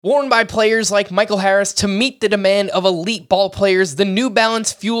Worn by players like Michael Harris to meet the demand of elite ball players, the New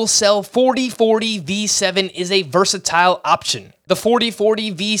Balance Fuel Cell 4040 V7 is a versatile option. The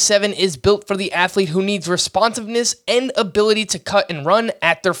 4040 V7 is built for the athlete who needs responsiveness and ability to cut and run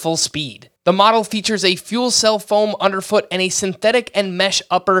at their full speed. The model features a fuel cell foam underfoot and a synthetic and mesh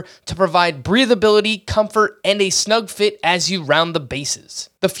upper to provide breathability, comfort, and a snug fit as you round the bases.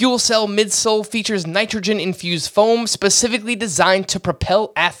 The fuel cell midsole features nitrogen-infused foam specifically designed to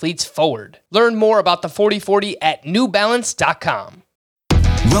propel athletes forward. Learn more about the 4040 at newbalance.com.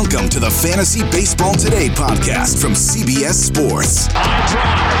 Welcome to the Fantasy Baseball Today podcast from CBS Sports. High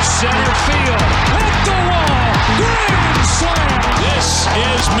drive, center field, hit the wall, grand slam. This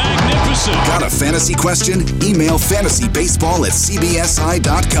is magnificent. Got a fantasy question? Email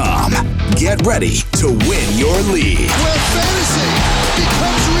fantasybaseball@cbsi.com. Get ready to win your league. Where fantasy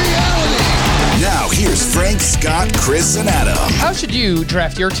becomes reality. Now here's Frank, Scott, Chris, and Adam. How should you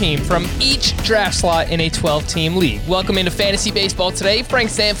draft your team from each draft slot in a 12-team league? Welcome into Fantasy Baseball Today. Frank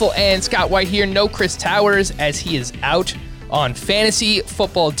Stanfield and Scott White here. No Chris Towers as he is out on fantasy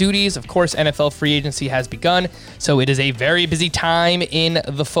football duties. Of course, NFL free agency has begun, so it is a very busy time in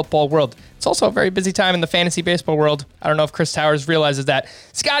the football world. It's also a very busy time in the fantasy baseball world. I don't know if Chris Towers realizes that.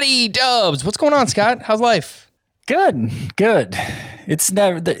 Scotty Dubs, what's going on, Scott? How's life? Good. It's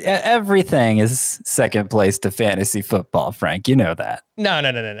never everything is second place to fantasy football, Frank. You know that.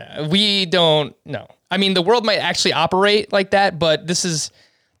 No. We don't. No. I mean, the world might actually operate like that, but this is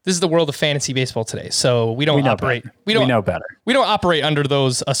the world of fantasy baseball today. So we don't operate. We know better. We don't operate under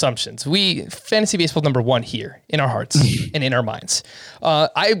those assumptions. Fantasy baseball number one here in our hearts and in our minds.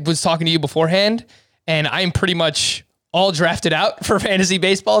 I was talking to you beforehand, and I'm pretty much all drafted out for fantasy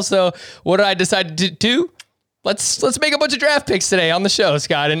baseball. So what did I decide to do? Let's make a bunch of draft picks today on the show,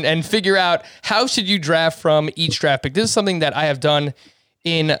 Scott, and figure out how should you draft from each draft pick. This is something that I have done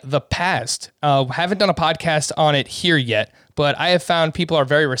in the past. Haven't done a podcast on it here yet, but I have found people are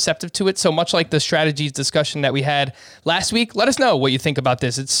very receptive to it. So much like the strategies discussion that we had last week, let us know what you think about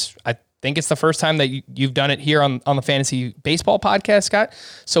this. I think it's the first time that you've done it here on the Fantasy Baseball podcast, Scott.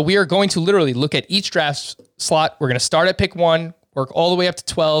 So we are going to literally look at each draft slot. We're going to start at pick 1, work all the way up to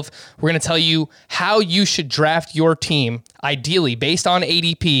 12. We're going to tell you how you should draft your team, ideally based on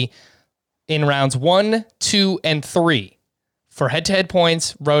ADP, in rounds 1, 2, and 3 for head-to-head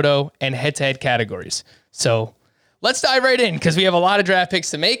points, roto, and head-to-head categories. So let's dive right in because we have a lot of draft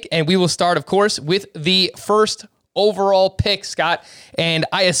picks to make, and we will start, of course, with the first overall pick, Scott. And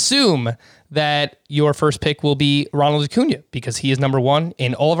I assume that your first pick will be Ronald Acuna because he is number 1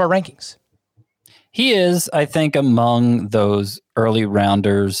 in all of our rankings. He is, I think, among those early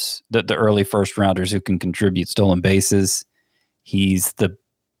rounders, the early first rounders who can contribute stolen bases. He's the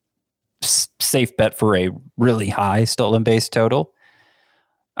safe bet for a really high stolen base total.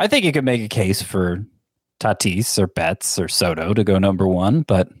 I think you could make a case for Tatis or Betts or Soto to go number 1,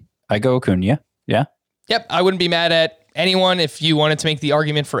 but I go Acuna. Yeah. Yep. I wouldn't be mad at anyone if you wanted to make the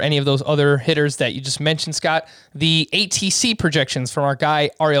argument for any of those other hitters that you just mentioned, Scott. The ATC projections from our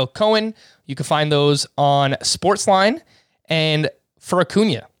guy, Ariel Cohen, you can find those on Sportsline. And for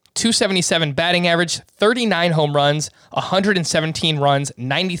Acuna, 277 batting average, 39 home runs, 117 runs,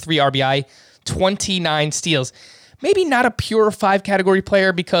 93 RBI, 29 steals. Maybe not a pure 5-category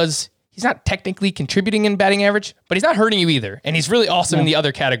player because he's not technically contributing in batting average, but he's not hurting you either. And he's really awesome in the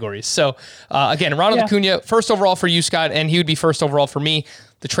other categories. So, again, Ronald Acuna, first overall for you, Scott, and he would be first overall for me.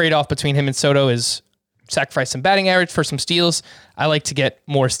 The trade-off between him and Soto is sacrifice some batting average for some steals. I like to get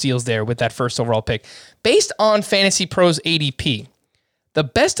more steals there with that first overall pick. Based on Fantasy Pros ADP, the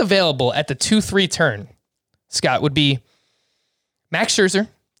best available at the 2-3 turn, Scott, would be Max Scherzer,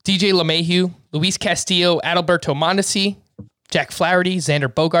 DJ LeMahieu, Luis Castillo, Adalberto Mondesi, Jack Flaherty, Xander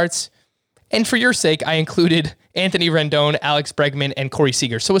Bogaerts. And for your sake, I included Anthony Rendon, Alex Bregman, and Corey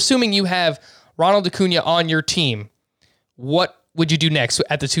Seager. So assuming you have Ronald Acuna on your team, what would you do next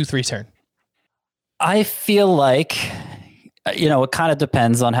at the 2-3 turn? I feel like, it kind of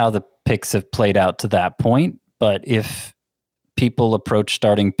depends on how the picks have played out to that point. But if people approach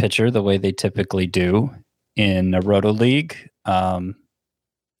starting pitcher the way they typically do in a roto league, I'd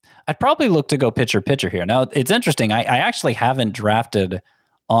probably look to go pitcher here. Now, it's interesting. I actually haven't drafted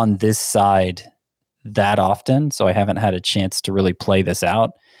on this side that often, so I haven't had a chance to really play this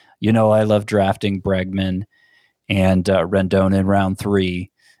out. I love drafting Bregman and Rendon in round 3.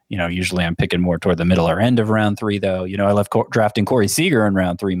 Usually I'm picking more toward the middle or end of round 3, though. I love drafting Corey Seager in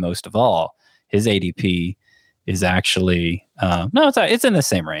round 3 most of all. His ADP is actually it's in the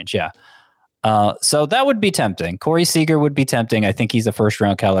same range, yeah. So that would be tempting. Corey Seager would be tempting. I think he's a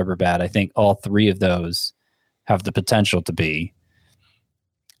first-round caliber bat. I think all 3 of those have the potential to be.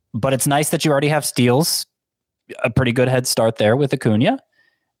 But it's nice that you already have steals, a pretty good head start there with Acuna.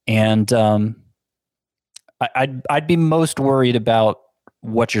 And I'd be most worried about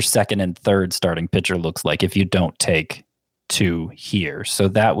what your second and third starting pitcher looks like if you don't take 2 here. So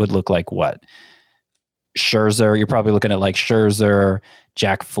that would look like what? Scherzer, you're probably looking at like Scherzer,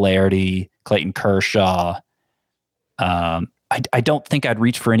 Jack Flaherty, Clayton Kershaw. I don't think I'd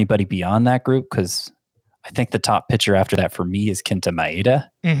reach for anybody beyond that group because I think the top pitcher after that for me is Kenta Maeda,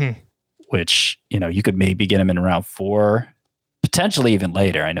 which, you could maybe get him in round 4, potentially even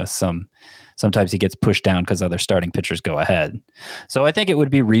later. I know sometimes he gets pushed down because other starting pitchers go ahead. So I think it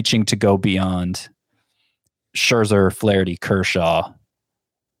would be reaching to go beyond Scherzer, Flaherty, Kershaw.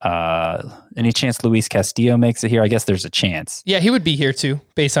 Any chance Luis Castillo makes it here? I guess there's a chance. Yeah, he would be here too,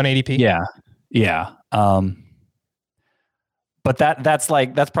 based on ADP. Yeah. But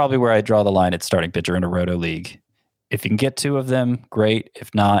that's probably where I draw the line at starting pitcher in a roto league. If you can get 2 of them, great.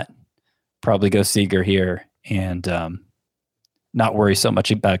 If not, probably go Seager here and not worry so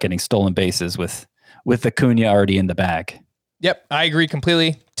much about getting stolen bases with Acuna already in the bag. Yep, I agree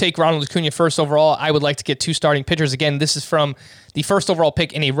completely. Take Ronald Acuna first overall. I would like to get 2 starting pitchers. Again, this is from the first overall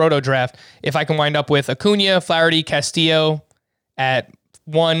pick in a roto draft. If I can wind up with Acuna, Flaherty, Castillo at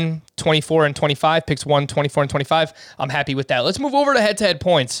 1, 24, and 25, picks 1, 24, and 25, I'm happy with that. Let's move over to head-to-head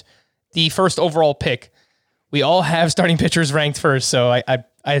points. The first overall pick. We all have starting pitchers ranked first, so I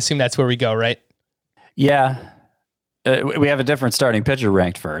assume that's where we go, right? Yeah. We have a different starting pitcher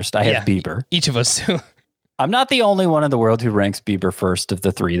ranked first. I have Bieber. Each of us do. I'm not the only one in the world who ranks Bieber first of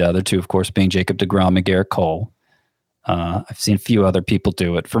the 3. The other 2, of course, being Jacob deGrom and Garrett Cole. I've seen a few other people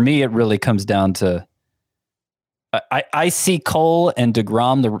do it. For me, it really comes down to I see Cole and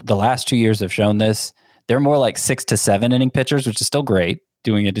deGrom, the last 2 years have shown this. They're more like 6 to 7 inning pitchers, which is still great,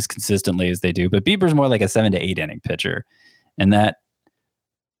 doing it as consistently as they do. But Bieber's more like a 7 to 8 inning pitcher. And that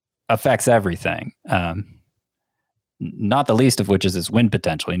affects everything. Not the least of which is his win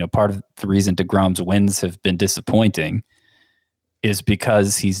potential. Part of the reason deGrom's wins have been disappointing is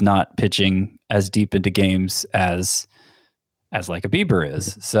because he's not pitching as deep into games as like a Bieber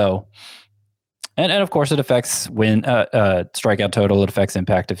is. So, and of course it affects strikeout total. It affects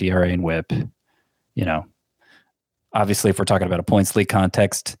impact of ERA and WHIP. Obviously, if we're talking about a points league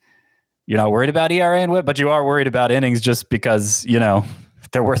context, you're not worried about ERA and WHIP, but you are worried about innings just because,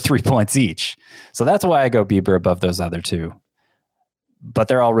 they're worth 3 points each. So that's why I go Bieber above those other 2. But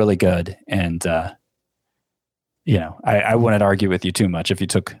they're all really good. And, I wouldn't argue with you too much if you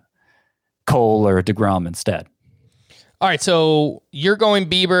took Cole or deGrom instead. All right, so you're going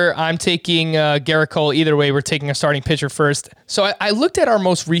Bieber. I'm taking Garrett Cole. Either way, we're taking a starting pitcher first. So I looked at our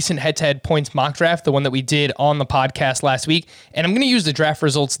most recent head-to-head points mock draft, the one that we did on the podcast last week, and I'm going to use the draft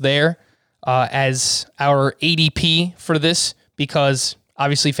results there as our ADP for this because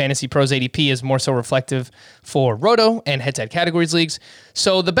obviously Fantasy Pros ADP is more so reflective for Roto and head-to-head categories leagues.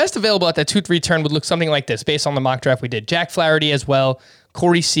 So the best available at that 2-3 turn would look something like this based on the mock draft we did. Jack Flaherty as well,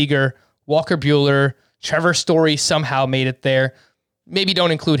 Corey Seager, Walker Buehler, Trevor Story somehow made it there. Maybe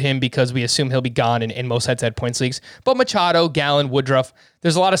don't include him because we assume he'll be gone in most head-to-head points leagues. But Machado, Gallen, Woodruff,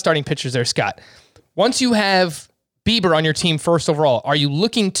 there's a lot of starting pitchers there, Scott. Once you have Bieber on your team first overall, are you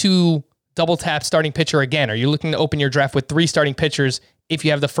looking to double tap starting pitcher again? Are you looking to open your draft with 3 starting pitchers if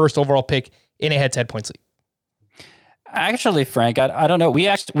you have the first overall pick in a head-to-head points league? Actually, Frank, I don't know. We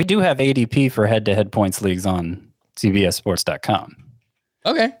do have ADP for head-to-head points leagues on CBSSports.com.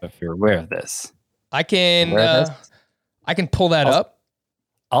 Okay. If you're aware of this. I can pull that up.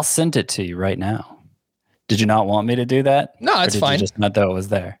 I'll send it to you right now. Did you not want me to do that? No, it's fine. You just not know it was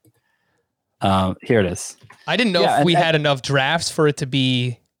there. Here it is. I didn't know if we had enough drafts for it to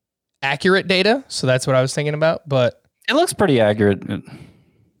be accurate data, so that's what I was thinking about. But it looks pretty accurate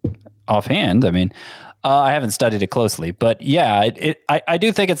offhand. I mean, I haven't studied it closely, but yeah, I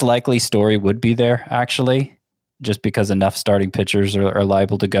do think it's likely Story would be there actually, just because enough starting pitchers are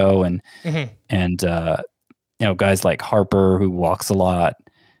liable to go, and guys like Harper who walks a lot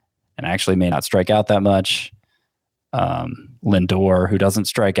and actually may not strike out that much. Lindor who doesn't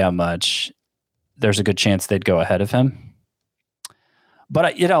strike out much. There's a good chance they'd go ahead of him.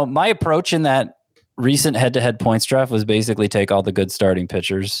 But my approach in that recent head-to-head points draft was basically take all the good starting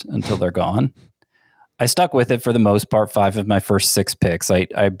pitchers until they're gone. I stuck with it for the most part. 5 of my first 6 picks.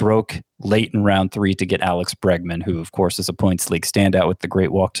 I broke late in round 3 to get Alex Bregman, who of course is a points league standout with the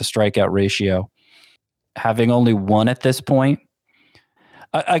great walk to strikeout ratio. Having only 1 at this point.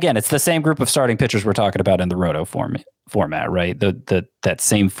 Again, it's the same group of starting pitchers we're talking about in the Roto format, right? That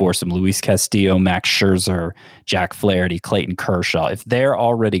same foursome: Luis Castillo, Max Scherzer, Jack Flaherty, Clayton Kershaw. If they're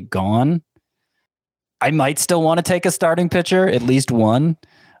already gone, I might still want to take a starting pitcher, at least one.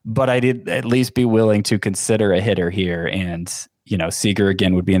 but I did at least be willing to consider a hitter here. And, Seager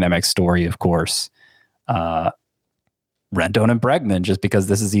again would be an MX Story, of course. Rendon and Bregman, just because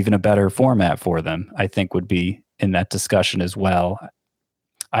this is even a better format for them, I think would be in that discussion as well.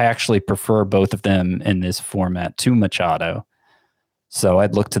 I actually prefer both of them in this format to Machado. So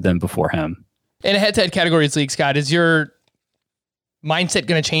I'd look to them before him. In a head-to-head categories league, Scott, is your mindset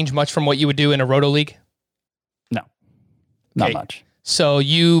going to change much from what you would do in a Roto League? No, not much. So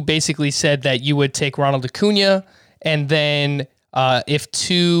you basically said that you would take Ronald Acuna, and then if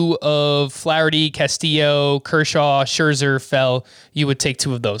two of Flaherty, Castillo, Kershaw, Scherzer fell, you would take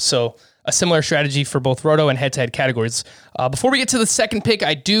two of those. So a similar strategy for both Roto and head-to-head categories. Before we get to the second pick,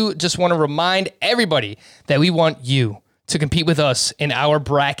 I do just want to remind everybody that we want you to compete with us in our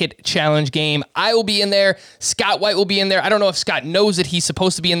bracket challenge game. I will be in there. Scott White will be in there. I don't know if Scott knows that he's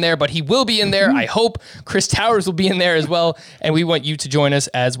supposed to be in there, but he will be in there. I hope Chris Towers will be in there as well, and we want you to join us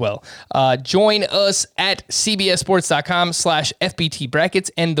as well. Join us at cbssports.com/FBT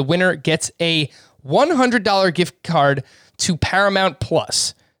brackets, and the winner gets a $100 gift card to Paramount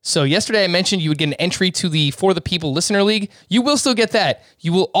Plus. So yesterday I mentioned you would get an entry to the For the People Listener League. You will still get that.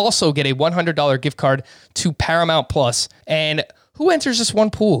 You will also get a $100 gift card to Paramount Plus. And who enters this one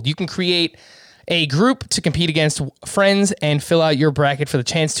pool? You can create a group to compete against friends and fill out your bracket for the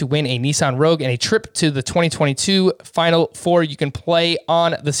chance to win a Nissan Rogue and a trip to the 2022 Final Four. You can play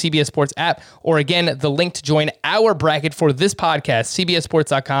on the CBS Sports app, or again, the link to join our bracket for this podcast,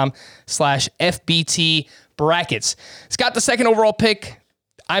 cbssports.com/FBT brackets. Scott, the second overall pick,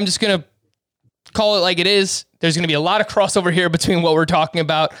 I'm just going to call it like it is. There's going to be a lot of crossover here between what we're talking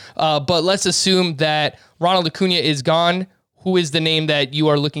about, but let's assume that Ronald Acuna is gone. Who is the name that you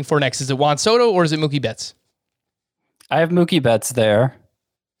are looking for next? Is it Juan Soto or is it Mookie Betts? I have Mookie Betts there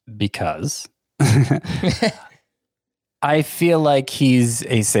because I feel like he's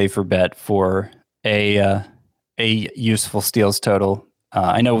a safer bet for a useful steals total.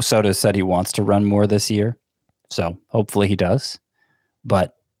 I know Soto said he wants to run more this year, so hopefully he does.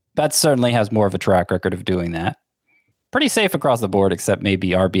 But Betts certainly has more of a track record of doing that. Pretty safe across the board, except maybe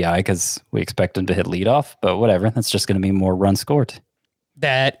RBI, because we expect him to hit leadoff. But whatever, that's just going to be more runs scored.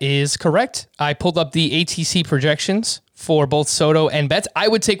 That is correct. I pulled up the ATC projections for both Soto and Betts. I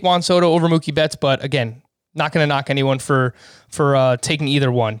would take Juan Soto over Mookie Betts, but again, not going to knock anyone for taking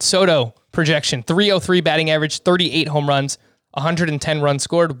either one. Soto projection, 303 batting average, 38 home runs, 110 runs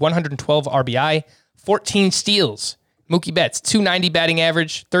scored, 112 RBI, 14 steals. Mookie Betts, 290 batting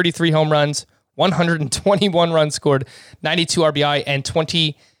average, 33 home runs, 121 runs scored, 92 RBI, and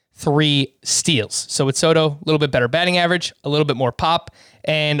 23 steals. So with Soto, a little bit better batting average, a little bit more pop,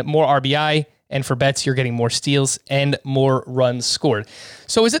 and more RBI. And for Betts, you're getting more steals and more runs scored.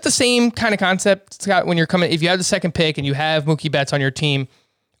 So is it the same kind of concept, Scott, when you're coming, if you have the second pick and you have Mookie Betts on your team,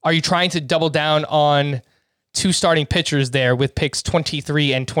 are you trying to double down on two starting pitchers there with picks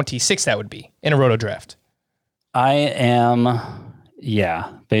 23 and 26, that would be, in a Roto draft? I am,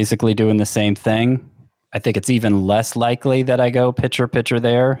 basically doing the same thing. I think it's even less likely that I go pitcher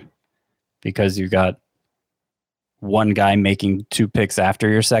there because you got one guy making two picks after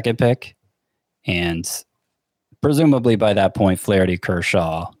your second pick. And presumably by that point, Flaherty,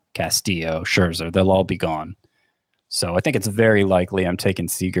 Kershaw, Castillo, Scherzer, they'll all be gone. So I think it's very likely I'm taking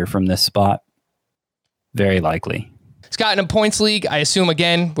Seager from this spot. Very likely. Scott, in a points league, I assume,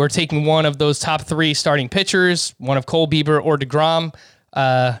 again, we're taking one of those top three starting pitchers, one of Cole, Bieber, or DeGrom.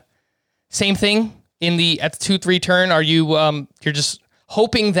 Same thing at the 2-3 turn. Are you you're just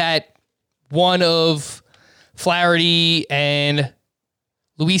hoping that one of Flaherty and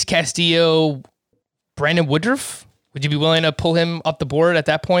Luis Castillo, Brandon Woodruff, would you be willing to pull him up the board at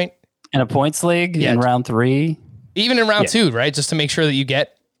that point? In a points league in round 3? Even in round 2, right? Just to make sure that you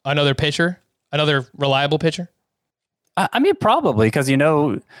get another pitcher, another reliable pitcher? I mean, probably, because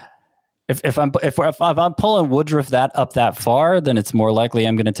if I'm pulling Woodruff that far, then it's more likely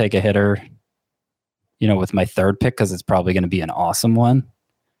I'm going to take a hitter, with my third pick, because it's probably going to be an awesome one.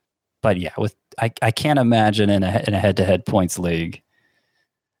 But yeah, I can't imagine in a head-to-head points league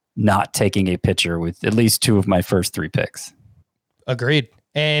not taking a pitcher with at least two of my first 3 picks. Agreed.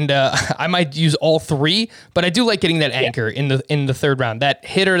 And I might use all 3, but I do like getting that anchor in the third round. That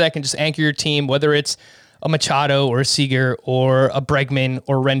hitter that can just anchor your team, whether it's a Machado or a Seager or a Bregman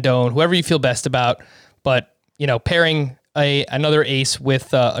or Rendon, whoever you feel best about. But, pairing another ace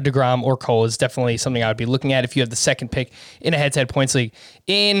with a DeGrom or Cole is definitely something I would be looking at if you have the second pick in a head-to-head points league.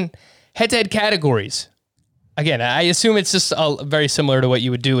 In head-to-head categories, again, I assume it's just very similar to what you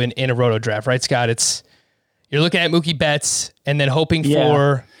would do in a Roto draft, right, Scott? You're looking at Mookie Betts and then hoping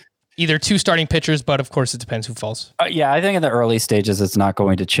for either two starting pitchers, but of course it depends who falls. Yeah, I think in the early stages, it's not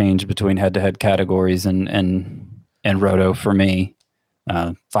going to change between head-to-head categories and Roto for me.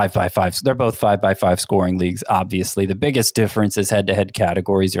 5x5. They're both 5x5 scoring leagues. Obviously, the biggest difference is head-to-head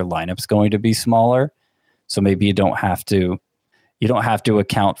categories. Your lineup's going to be smaller, so maybe you don't have to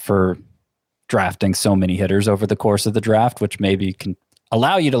account for drafting so many hitters over the course of the draft, which maybe can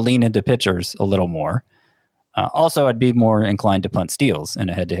allow you to lean into pitchers a little more. Also, I'd be more inclined to punt steals in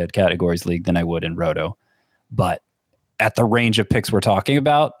a head-to-head categories league than I would in Roto. But at the range of picks we're talking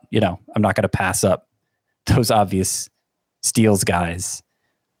about, I'm not going to pass up those obvious steals guys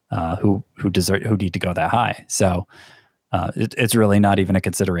who need to go that high. So it's really not even a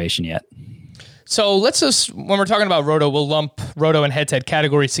consideration yet. So let's just, when we're talking about Roto, we'll lump Roto and head-to-head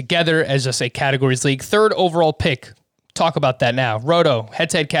categories together as just a categories league. Third overall pick. Talk about that now. Roto,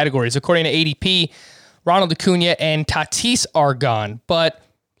 head-to-head categories. According to ADP, Ronald Acuna and Tatis are gone. But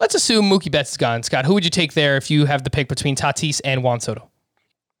let's assume Mookie Betts is gone. Scott, who would you take there if you have the pick between Tatis and Juan Soto?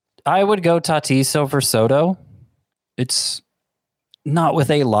 I would go Tatis over Soto. It's not with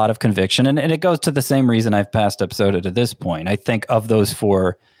a lot of conviction. And it goes to the same reason I've passed up Soto to this point. I think of those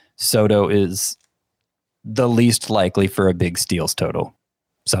four, Soto is the least likely for a big steals total.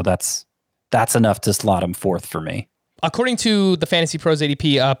 So that's enough to slot him fourth for me. According to the Fantasy Pros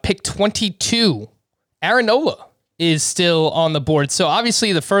ADP, pick 22, Aaron Nola is still on the board. So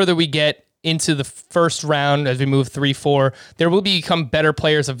obviously the further we get into the first round, as we move 3-4, there will become better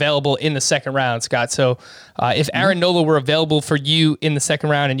players available in the second round, Scott. So if Aaron Nola were available for you in the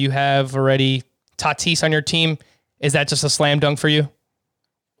second round and you have already Tatis on your team, is that just a slam dunk for you?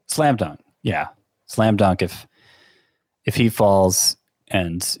 Slam dunk. Yeah. Slam dunk if he falls.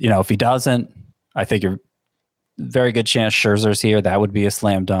 And, if he doesn't, I think you're very good chance Scherzer's here. That would be a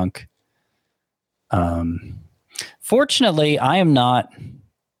slam dunk. Fortunately, I am not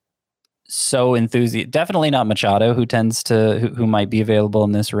so enthusiastic. Definitely not Machado, who might be available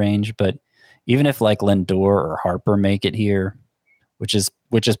in this range. But even if like Lindor or Harper make it here, which is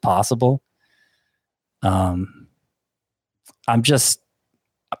possible, I'm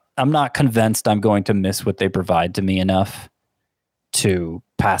not convinced I'm going to miss what they provide to me enough to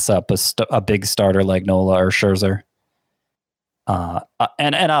pass up a big starter like Nola or Scherzer.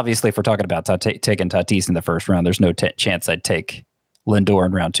 And obviously, if we're talking about taking Tatis in the first round, there's no chance I'd take Lindor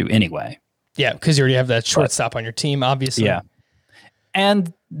in round 2 anyway. Yeah, because you already have that shortstop on your team, obviously. Yeah.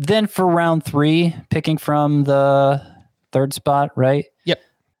 And then for round 3, picking from the third spot, right? Yep.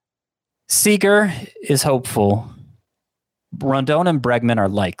 Seager is hopeful. Rondon and Bregman are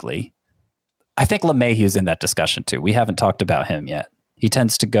likely. I think LeMahieu's in that discussion too. We haven't talked about him yet. He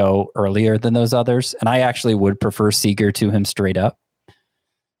tends to go earlier than those others, and I actually would prefer Seager to him straight up.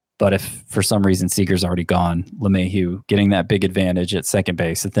 But if for some reason Seager's already gone, LeMahieu getting that big advantage at second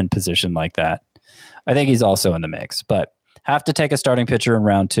base, a thin position like that, I think he's also in the mix. But have to take a starting pitcher in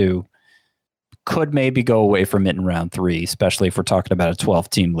round 2. Could maybe go away from it in round 3, especially if we're talking about a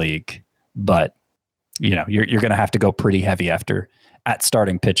 12-team league. But you're going to have to go pretty heavy at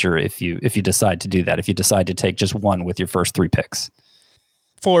starting pitcher if you decide to do that. If you decide to take just one with your first 3 picks.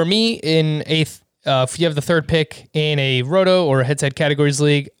 For me, in eighth, if you have the third pick in a Roto or a head-to-head categories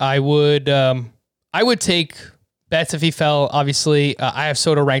league, I would take Betts if he fell. Obviously, I have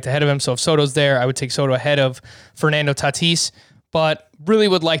Soto ranked ahead of him, so if Soto's there, I would take Soto ahead of Fernando Tatis. But really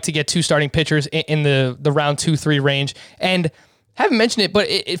would like to get 2 starting pitchers in the round 2-3 range. And haven't mentioned it, but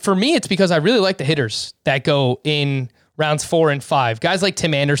for me, it's because I really like the hitters that go in rounds 4 and 5. Guys like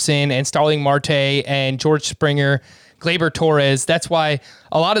Tim Anderson and Starling Marte and George Springer, Gleyber Torres. That's why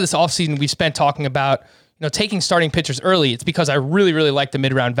a lot of this offseason we've spent talking about, taking starting pitchers early. It's because I really, really like the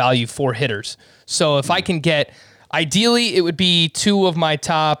mid-round value for hitters. So if I can get, ideally, it would be 2 of my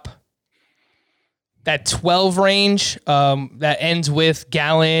top, that 12 range that ends with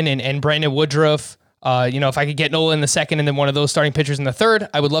Gallen and Brandon Woodruff. If I could get Nola in the second and then one of those starting pitchers in the third,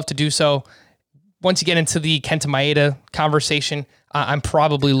 I would love to do so. Once you get into the Kenta Maeda conversation, I'm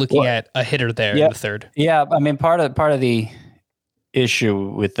probably looking at a hitter there in the third. Yeah, I mean, part of the issue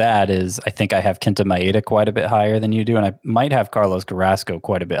with that is I think I have Kenta Maeda quite a bit higher than you do, and I might have Carlos Carrasco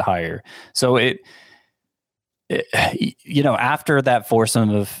quite a bit higher. So after that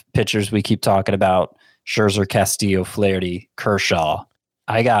foursome of pitchers we keep talking about, Scherzer, Castillo, Flaherty, Kershaw,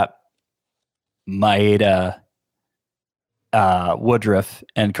 I got Maeda, Woodruff,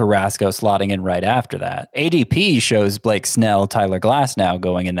 and Carrasco slotting in right after that. ADP shows Blake Snell, Tyler Glasnow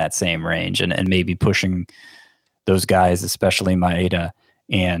going in that same range and maybe pushing those guys, especially Maeda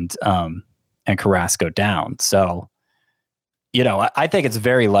and Carrasco down. So, I think it's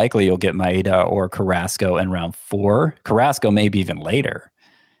very likely you'll get Maeda or Carrasco in round 4. Carrasco maybe even later.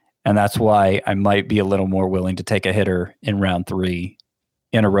 And that's why I might be a little more willing to take a hitter in round 3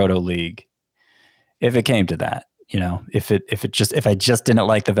 in a roto league if it came to that. If I just didn't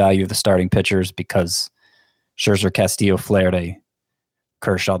like the value of the starting pitchers because Scherzer, Castillo, Flaherty,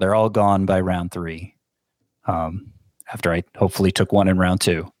 Kershaw, they're all gone by round 3. After I hopefully took one in round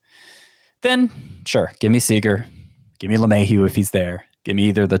 2. Then, sure, give me Seager. Give me LeMahieu if he's there. Give me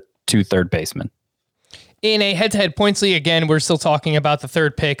either the 2 third basemen. In a head-to-head points league, again, we're still talking about the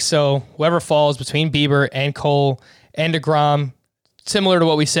third pick. So whoever falls between Bieber and Cole and DeGrom, similar to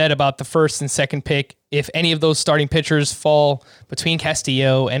what we said about the first and second pick, if any of those starting pitchers fall between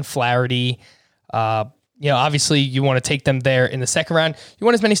Castillo and Flaherty, obviously you want to take them there in the second round. You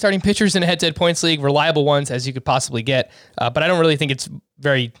want as many starting pitchers in a head-to-head points league, reliable ones, as you could possibly get. But I don't really think it's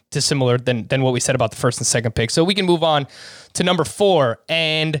very dissimilar than what we said about the first and second pick. So we can move on to number 4.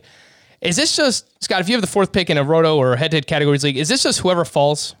 And is this just, Scott, if you have the 4th pick in a roto or head-to-head categories league, is this just whoever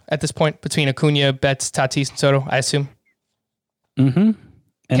falls at this point between Acuna, Betts, Tatis, and Soto, I assume? Mm-hmm.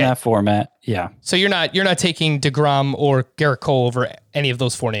 In that format, yeah. So you're not taking DeGrom or Garrett Cole over any of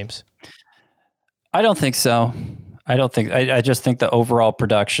those 4 names? I don't think so. I just think the overall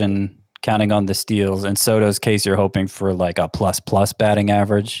production, counting on the steals, in Soto's case, you're hoping for like a plus batting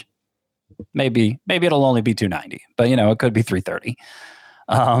average. Maybe it'll only be 290, but it could be 330.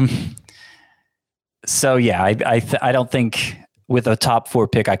 So yeah, I don't think with a top 4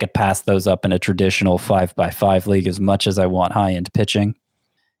 pick, I could pass those up in a traditional 5x5 league as much as I want high-end pitching.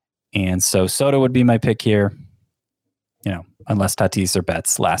 And so Soto would be my pick here, unless Tatis or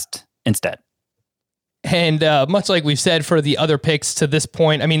Betts last instead. And much like we've said for the other picks to this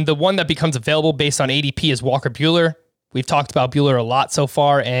point, I mean, the one that becomes available based on ADP is Walker Buehler. We've talked about Buehler a lot so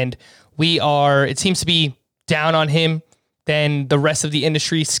far, and it seems to be down on him than the rest of the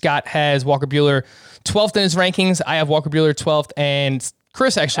industry. Scott has Walker Buehler 12th in his rankings. I have Walker Buehler 12th, and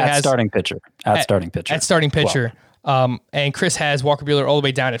Chris actually has starting pitcher. At starting pitcher. And Chris has Walker Buehler all the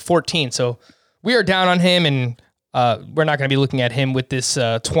way down at 14. So we are down on him, and we're not going to be looking at him with this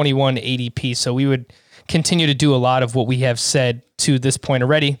 21 ADP. So we would continue to do a lot of what we have said to this point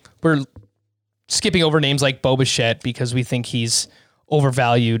already. We're skipping over names like Bo Bichette because we think he's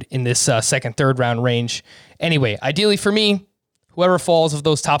overvalued in this second, third round range. Anyway, ideally for me, whoever falls of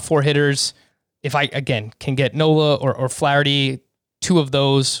those top 4 hitters, if I, again, can get Nola or Flaherty, 2 of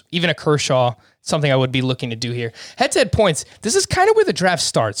those, even a Kershaw, something I would be looking to do here. Head-to-head points, this is kind of where the draft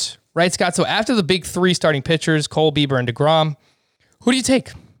starts, right, Scott? So after the big 3 starting pitchers, Cole, Bieber, and DeGrom, who do you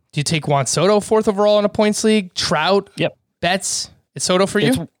take? Do you take Juan Soto 4th overall in a points league? Trout? Yep. Betts? It's Soto for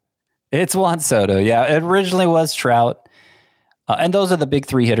you? It's Juan Soto, yeah. It originally was Trout. And those are the big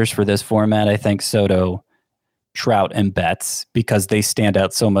 3 hitters for this format. I think Soto, Trout, and Betts, because they stand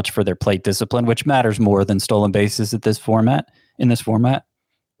out so much for their plate discipline, which matters more than stolen bases in this format.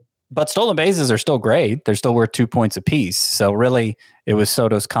 But stolen bases are still great. They're still worth 2 points apiece. So really, it was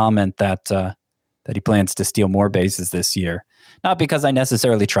Soto's comment that he plans to steal more bases this year. Not because I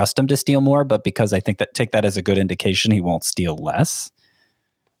necessarily trust him to steal more, but because I think take that as a good indication he won't steal less,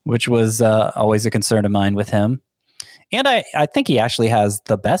 which was always a concern of mine with him. And I think he actually has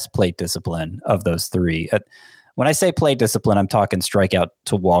the best plate discipline of those 3. When I say plate discipline, I'm talking strikeout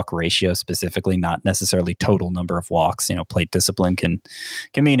to walk ratio specifically, not necessarily total number of walks. Plate discipline can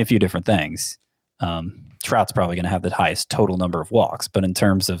mean a few different things. Trout's probably going to have the highest total number of walks, but in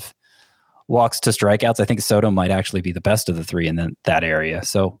terms of walks to strikeouts, I think Soto might actually be the best of the 3 in that area.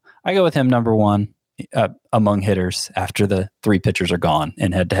 So I go with him number 1 among hitters after the 3 pitchers are gone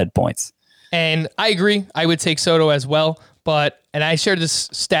in head-to-head points. And I agree. I would take Soto as well. And I shared this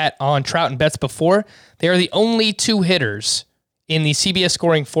stat on Trout and Betts before. They are the only 2 hitters in the CBS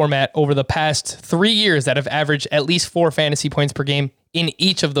scoring format over the past 3 years that have averaged at least 4 fantasy points per game in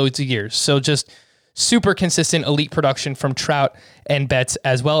each of those years. So just super consistent elite production from Trout and Betts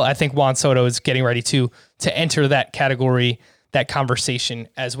as well. I think Juan Soto is getting ready to enter that category, that conversation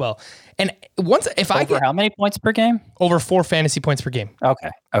as well. And how many points per game? Over 4 fantasy points per game.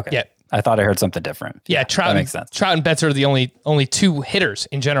 Okay. Yeah. I thought I heard something different. Yeah, that makes sense. Trout and Betts are the only 2 hitters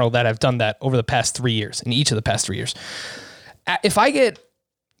in general that have done that over the past 3 years, in each of the past 3 years. If I get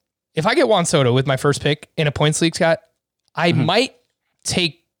Juan Soto with my first pick in a points league, Scott, I might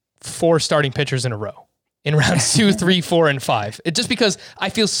take 4 starting pitchers in a row in rounds 2, 3, 4, and 5. Just because I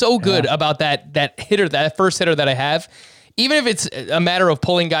feel so good about that hitter, that first hitter that I have. Even if it's a matter of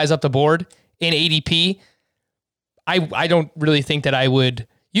pulling guys up the board in ADP, I don't really think that I would.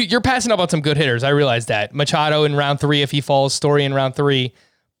 You're passing up on some good hitters. I realize that. Machado in round 3 if he falls, Story in round 3.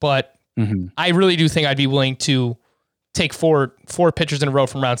 But I really do think I'd be willing to take four pitchers in a row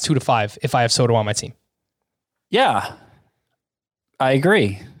from rounds 2 to 5 if I have Soto on my team. Yeah, I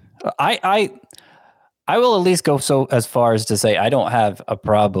agree. I will at least go so as far as to say I don't have a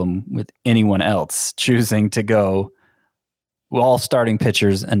problem with anyone else choosing to go all starting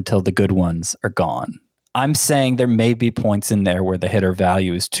pitchers until the good ones are gone. I'm saying there may be points in there where the hitter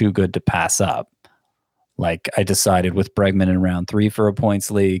value is too good to pass up. Like I decided with Bregman in round 3 for a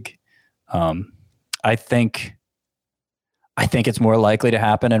points league. I think it's more likely to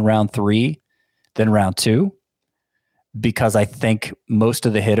happen in round 3 than round 2, because I think most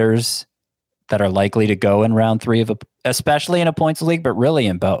of the hitters that are likely to go in round 3 especially in a points league, but really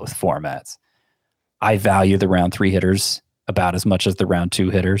in both formats, I value the round 3 hitters about as much as the round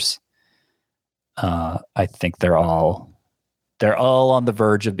 2 hitters. I think they're all on the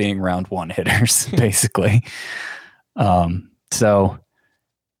verge of being round 1 hitters, basically. So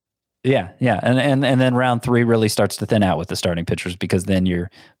yeah. And then round 3 really starts to thin out with the starting pitchers, because then I'm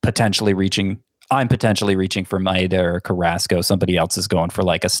potentially reaching for Maeda or Carrasco. Somebody else is going for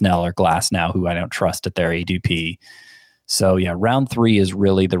like a Snell or Glass now, who I don't trust at their ADP. So yeah, round 3 is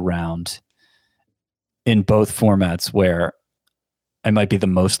really the round in both formats where I might be the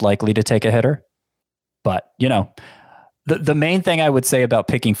most likely to take a hitter. But, the main thing I would say about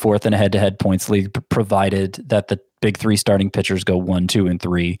picking 4th in a head-to-head points league, provided that the big 3 starting pitchers go 1, 2, and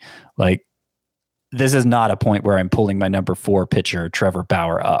 3, like this is not a point where I'm pulling my number 4 pitcher, Trevor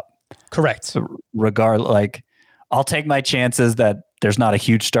Bauer, up. Correct. So I'll take my chances that there's not a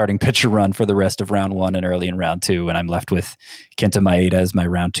huge starting pitcher run for the rest of round 1 and early in round 2, and I'm left with Kenta Maeda as my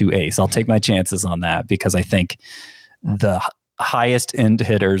round 2 ace. I'll take my chances on that, because I think the highest end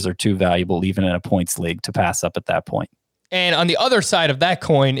hitters are too valuable, even in a points league, to pass up at that point. And on the other side of that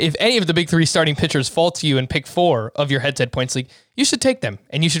coin, if any of the big 3 starting pitchers fall to you in pick 4 of your head-to-head points league, you should take them,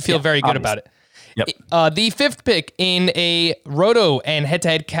 and you should feel very good about it. Yep. The 5th pick in a roto and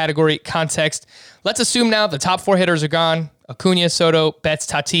head-to-head category context, let's assume now the top 4 hitters are gone: Acuna, Soto, Betts,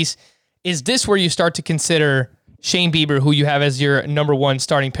 Tatis. Is this where you start to consider Shane Bieber, who you have as your number 1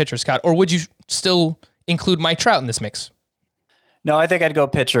 starting pitcher, Scott? Or would you still include Mike Trout in this mix? No, I think I'd go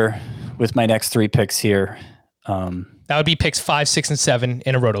pitcher with my next 3 picks here. That would be picks 5, 6, and 7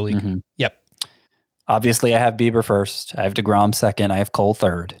 in a roto league. Mm-hmm. Yep. Obviously, I have Bieber first. I have DeGrom second. I have Cole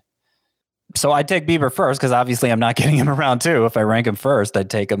third. So I'd take Bieber first, because obviously I'm not getting him around 2. If I rank him first, I'd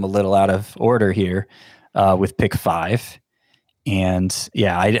take him a little out of order here with pick 5. And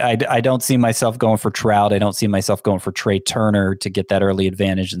yeah, I don't see myself going for Trout. I don't see myself going for Trey Turner to get that early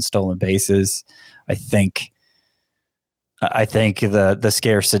advantage in stolen bases. I think the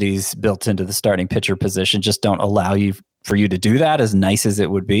scarcities built into the starting pitcher position just don't allow for you to do that, as nice as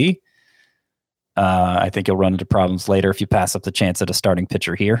it would be. I think you'll run into problems later if you pass up the chance at a starting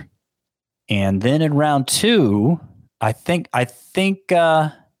pitcher here. And then in round 2, I think it's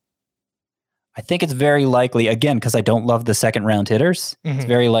very likely, again, because I don't love the second round hitters, It's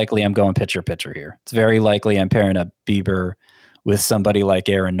very likely I'm going pitcher here. It's very likely I'm pairing up Bieber with somebody like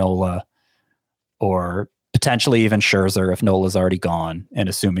Aaron Nola, or potentially even Scherzer if Nola's already gone, and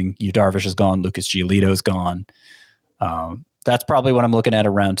assuming Yu Darvish is gone, Lucas Giolito's gone. That's probably what I'm looking at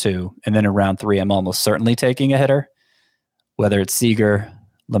in round 2. And then in round 3, I'm almost certainly taking a hitter, whether it's Seager,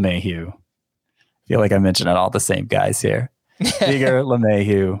 LeMahieu. I feel like I'm mentioning all the same guys here. Seager,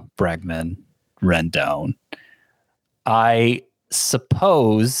 LeMahieu, Bregman, Rendon. I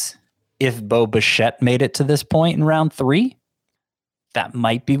suppose if Bo Bichette made it to this point in round 3, that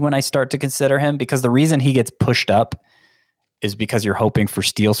might be when I start to consider him, because the reason he gets pushed up is because you're hoping for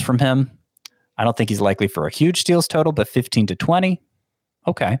steals from him. I don't think he's likely for a huge steals total, but 15 to 20.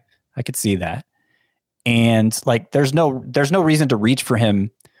 Okay, I could see that. And like, there's no reason to reach for him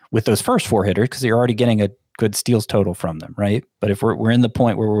with those first 4 hitters, because you're already getting a good steals total from them, right? But if we're in the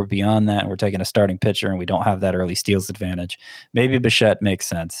point where we're beyond that and we're taking a starting pitcher and we don't have that early steals advantage, maybe Bichette makes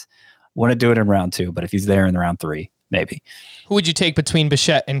sense. Want to do it in round 2, but if he's there in round 3, maybe. Who would you take between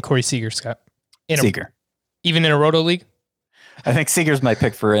Bichette and Corey Seager, Scott? Seager. Even in a roto league? I think Seager's my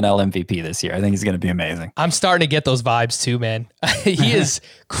pick for NL MVP this year. I think he's going to be amazing. I'm starting to get those vibes too, man. He is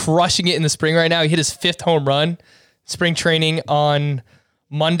crushing it in the spring right now. He hit his 5th home run spring training on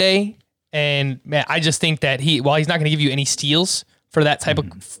Monday. And man, I just think that while he's not going to give you any steals for that type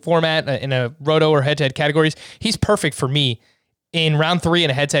of format in a roto or head-to-head categories, he's perfect for me in round 3 in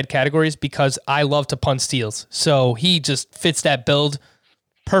a head-to-head categories, because I love to punt steals. So he just fits that build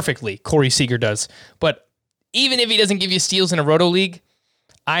perfectly. Corey Seager does. But even if he doesn't give you steals in a roto league,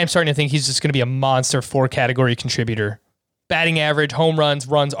 I am starting to think he's just going to be a monster 4-category contributor. Batting average, home runs,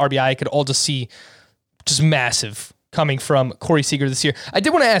 RBI, I could all just see just massive coming from Corey Seager this year. I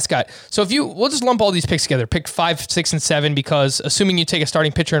did want to ask, Scott, so we'll just lump all these picks together, pick 5, 6, and 7, because assuming you take a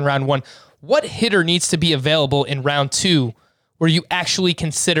starting pitcher in round 1, what hitter needs to be available in round 2 where you actually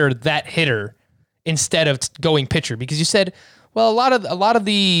consider that hitter instead of going pitcher? Because you said, well, a lot of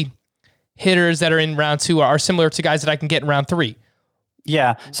the hitters that are in round 2 are similar to guys that I can get in round 3.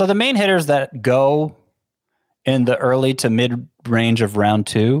 Yeah. So the main hitters that go in the early to mid range of round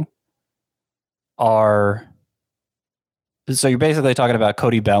 2 are, so you're basically talking about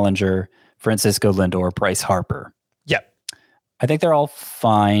Cody Bellinger, Francisco Lindor, Bryce Harper. Yep. I think they're all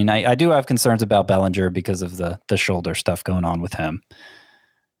fine. I do have concerns about Bellinger because of the shoulder stuff going on with him.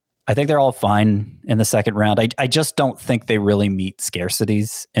 I think they're all fine in the second round. I just don't think they really meet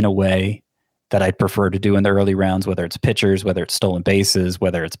scarcities in a way that I'd prefer to do in the early rounds, whether it's pitchers, whether it's stolen bases,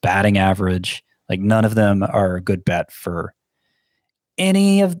 whether it's batting average. Like, none of them are a good bet for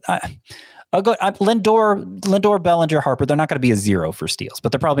any of... Lindor, Bellinger, Harper, they're not going to be a 0 for steals,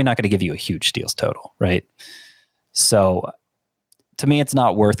 but they're probably not going to give you a huge steals total, right? So to me, it's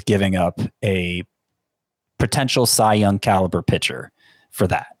not worth giving up a potential Cy Young caliber pitcher for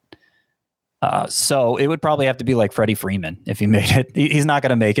that. So it would probably have to be like Freddie Freeman if he made it. He's not going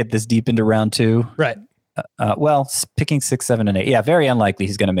to make it this deep into round 2. Right. Well, picking 6, 7, and 8. Yeah, very unlikely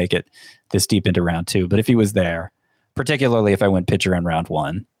he's going to make it this deep into round 2. But if he was there, particularly if I went pitcher in round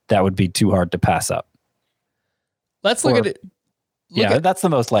 1, that would be too hard to pass up. Let's look at it. That's the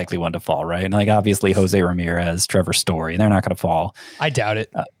most likely one to fall, right? And like, obviously, Jose Ramirez, Trevor Story, they're not going to fall. I doubt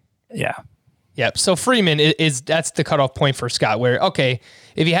it. Yeah. Yep. So Freeman that's the cutoff point for Scott, where, okay,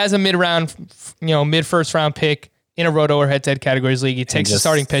 if he has a mid first round pick in a roto or head-to-head categories league, he takes a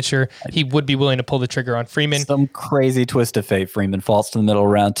starting pitcher, he would be willing to pull the trigger on Freeman. Some crazy twist of fate. Freeman falls to the middle of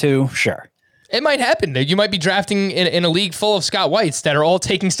round 2. Sure. It might happen. You might be drafting in a league full of Scott Whites that are all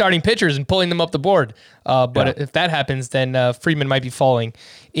taking starting pitchers and pulling them up the board. But if that happens, then Freeman might be falling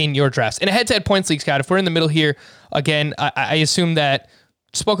in your drafts. In a head-to-head points league, Scott, if we're in the middle here, again, I assume that,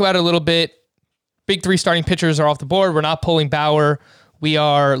 spoke about it a little bit, big 3 starting pitchers are off the board. We're not pulling Bauer. We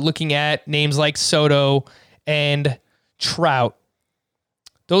are looking at names like Soto and Trout.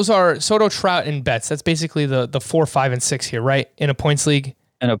 Those are Soto, Trout, and Betts. That's basically the 4, 5, and 6 here, right? In a points league?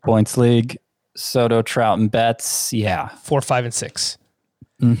 In a points league. Soto, Trout, and Betts, yeah. 4, 5, and 6.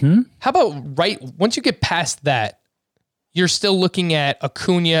 Mm-hmm. How about once you get past that, you're still looking at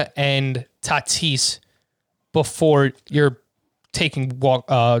Acuna and Tatis before you're taking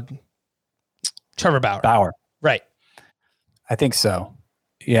Trevor Bauer. Right. I think so.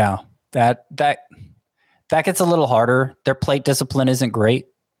 Yeah. That gets a little harder. Their plate discipline isn't great.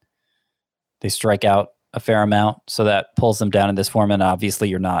 They strike out a fair amount, so that pulls them down in this form, and obviously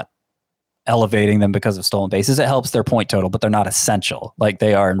you're not elevating them because of stolen bases. It helps their point total, but they're not essential like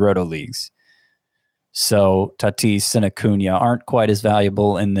they are in roto leagues. So Tatis and Acuna aren't quite as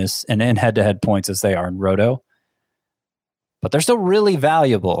valuable in this and in head-to-head points as they are in roto, but they're still really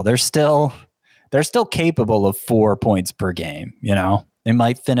valuable. They're still capable of 4 points per game. You know, they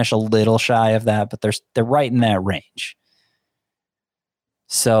might finish a little shy of that, but they're right in that range.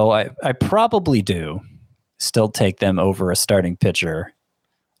 So I probably do still take them over a starting pitcher.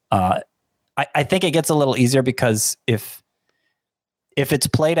 I think it gets a little easier because if it's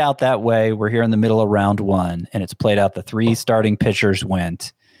played out that way, we're here in the middle of round 1, and it's played out the 3 starting pitchers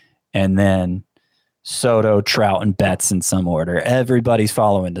went, and then Soto, Trout, and Betts in some order. Everybody's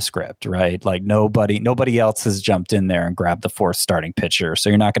following the script, right? Like nobody else has jumped in there and grabbed the 4th starting pitcher. So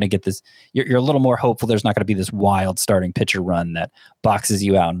you're not going to get this. You're a little more hopeful there's not going to be this wild starting pitcher run that boxes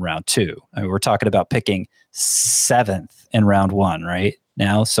you out in round 2. I mean, we're talking about picking 7th in round 1 right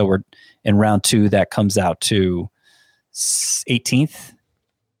now. So we're in round 2. That comes out to 18th,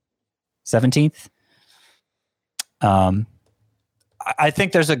 17th. I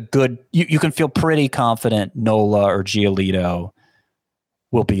think there's a good, you can feel pretty confident Nola or Giolito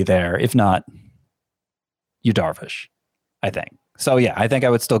will be there. If not, Yu Darvish, I think. So yeah, I think I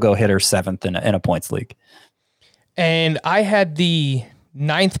would still go hitter 7th in a points league. And I had the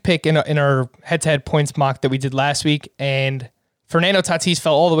 9th pick in our head-to-head points mock that we did last week, and Fernando Tatis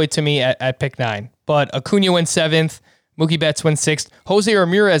fell all the way to me at pick 9. But Acuna went 7th, Mookie Betts went 6th, Jose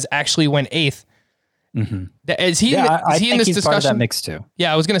Ramirez actually went 8th. Mm-hmm. Is he in this discussion? Part of that mix too.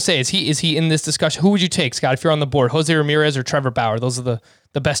 Yeah, I was going to say, is he in this discussion? Who would you take, Scott, if you're on the board? Jose Ramirez or Trevor Bauer? Those are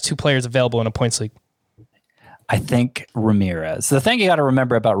the best 2 players available in a points league. I think Ramirez. The thing you got to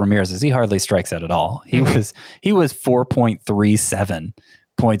remember about Ramirez is he hardly strikes out at all. He was 4.37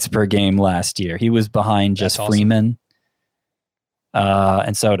 points per game last year. He was behind just awesome. Freeman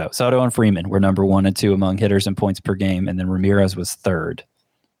and Soto. Soto and Freeman were number 1 and 2 among hitters and points per game, and then Ramirez was 3rd.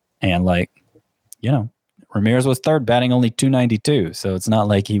 And Ramirez was 3rd, batting only .292. So it's not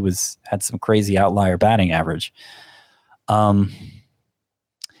like he had some crazy outlier batting average.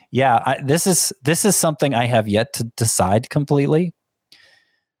 Yeah, this is something I have yet to decide completely.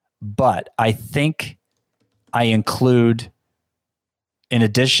 But I think I include, in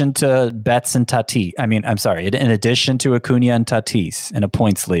addition to Betts and Tatis, in addition to Acuna and Tatis in a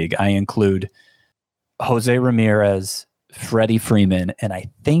points league, I include Jose Ramirez, Freddie Freeman, and I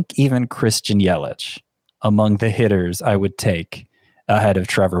think even Christian Yelich among the hitters I would take ahead of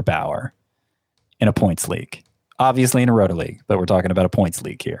Trevor Bauer in a points league. Obviously in a roto league, but we're talking about a points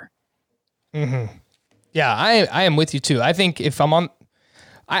league here. Mm-hmm. Yeah, I am with you too. I think if I'm on,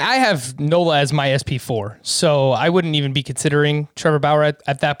 I have Nola as my SP4, so I wouldn't even be considering Trevor Bauer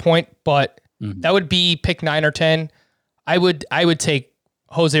at that point, but that would be pick 9 or 10. I would take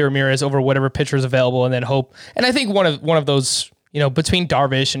Jose Ramirez over whatever pitcher is available and then hope. And I think one of those, between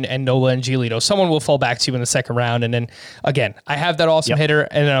Darvish and Nola and Giolito, someone will fall back to you in the second round. And then again, I have that awesome hitter,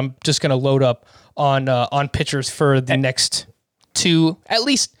 and then I'm just going to load up on pitchers for the next two, at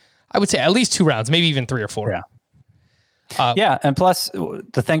least 2 rounds, maybe even 3 or 4. Yeah. And plus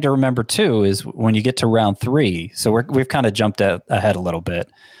the thing to remember too, is when you get to round 3, so we've kind of jumped ahead a little bit.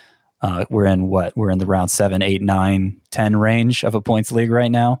 We're in the round 7, 8, 9, 10 range of a points league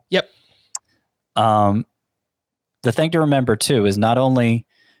right now. Yep. The thing to remember too is not only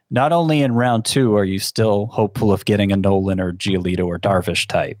in round 2 are you still hopeful of getting a Nolan or Giolito or Darvish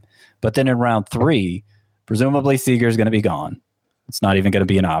type, but then in round 3, presumably Seager's going to be gone. It's not even going to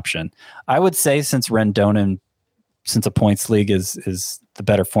be an option. I would say since a points league is the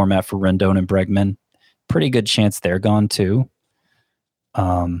better format for Rendon and Bregman, pretty good chance they're gone too.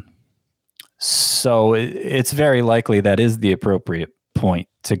 So it's very likely that is the appropriate point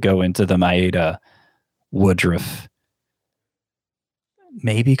to go into the Maeda, Woodruff,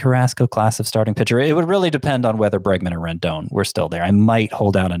 maybe Carrasco class of starting pitcher. It would really depend on whether Bregman or Rendon were still there. I might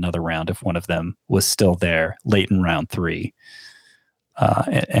hold out another round if one of them was still there late in round 3,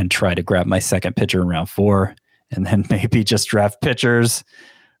 and try to grab my second pitcher in round 4, and then maybe just draft pitchers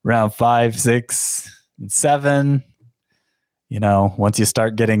round 5, 6, and 7. Once you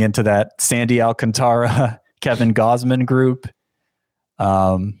start getting into that Sandy Alcantara, Kevin Gausman group,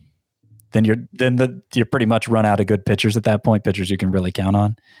 then you're pretty much run out of good pitchers at that point, pitchers you can really count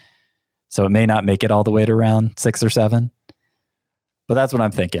on. So it may not make it all the way to round 6 or 7, but that's what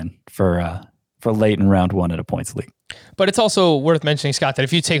I'm thinking for late in round 1 in a points league. But it's also worth mentioning, Scott, that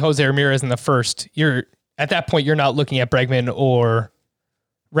if you take Jose Ramirez in the first, at that point you're not looking at Bregman or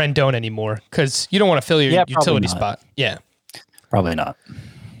Rendon anymore, because you don't want to fill your utility spot. Yeah. Probably not.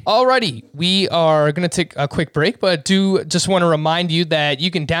 Alrighty, we are going to take a quick break, but do just want to remind you that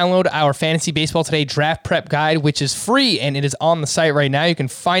you can download our Fantasy Baseball Today Draft Prep Guide, which is free, and it is on the site right now. You can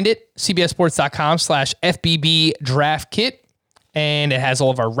find it, cbssports.com/FBB Draft Kit, and it has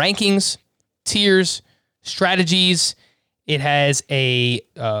all of our rankings, tiers, strategies. It has a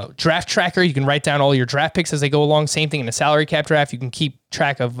draft tracker. You can write down all your draft picks as they go along. Same thing in a salary cap draft. You can keep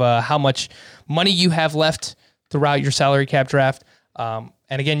track of how much money you have left throughout your salary cap draft.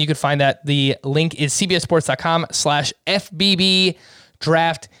 And again, you can find that. The link is cbssports.com/FBB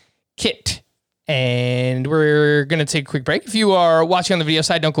Draft Kit. And we're going to take a quick break. If you are watching on the video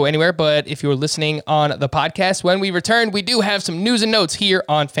side, don't go anywhere. But if you're listening on the podcast, when we return, we do have some news and notes here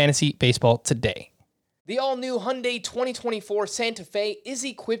on Fantasy Baseball Today. The all-new Hyundai 2024 Santa Fe is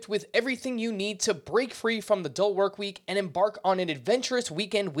equipped with everything you need to break free from the dull work week and embark on an adventurous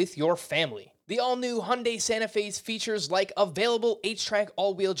weekend with your family. The all-new Hyundai Santa Fe's features like available H-Track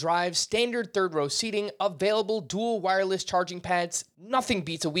all-wheel drive, standard third-row seating, available dual wireless charging pads. Nothing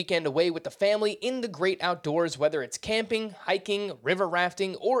beats a weekend away with the family in the great outdoors, whether it's camping, hiking, river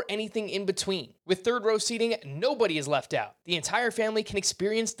rafting, or anything in between. With third-row seating, nobody is left out. The entire family can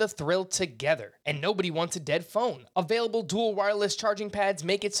experience the thrill together, and nobody wants a dead phone. Available dual wireless charging pads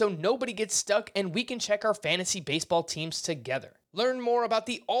make it so nobody gets stuck, and we can check our fantasy baseball teams together. Learn more about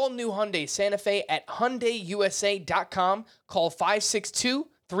the all-new Hyundai Santa Fe at HyundaiUSA.com. Call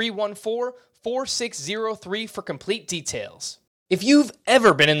 562-314-4603 for complete details. If you've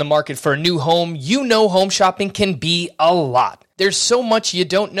ever been in the market for a new home, you know home shopping can be a lot. There's so much you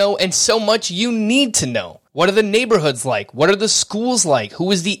don't know and so much you need to know. What are the neighborhoods like? What are the schools like?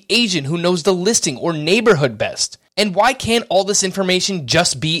 Who is the agent who knows the listing or neighborhood best? And why can't all this information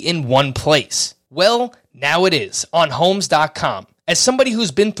just be in one place? Well, now it is on Homes.com. As somebody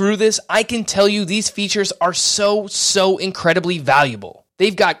who's been through this, I can tell you these features are so incredibly valuable.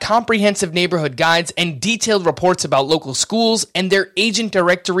 They've got comprehensive neighborhood guides and detailed reports about local schools, and their agent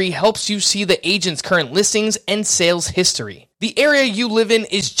directory helps you see the agent's current listings and sales history. The area you live in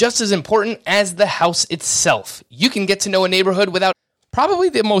is just as important as the house itself. You can get to know a neighborhood without... Probably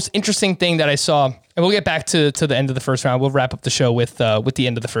the most interesting thing that I saw And we'll get back to the end of the first round. We'll wrap up the show with the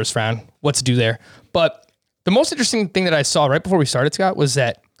end of the first round, what to do there. But the most interesting thing that I saw right before we started, Scott, was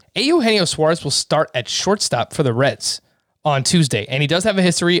that Eugenio Suarez will start at shortstop for the Reds on Tuesday. And he does have a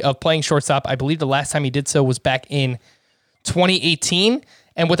history of playing shortstop. I believe the last time he did so was back in 2018.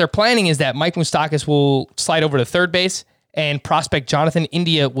 And what they're planning is that Mike Moustakas will slide over to third base and prospect Jonathan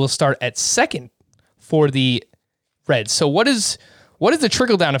India will start at second for the Reds. So what is the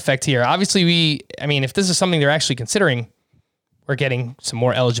trickle-down effect here? Obviously, if this is something they're actually considering, we're getting some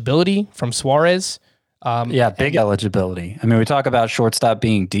more eligibility from Suarez. Big eligibility. I mean, we talk about shortstop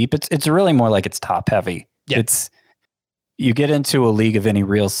being deep. It's really more like it's top heavy. Yeah. You get into a league of any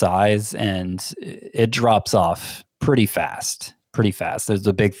real size and it drops off pretty fast. There's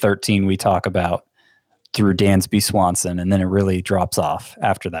the big 13 we talk about through Dansby, Swanson, and then it really drops off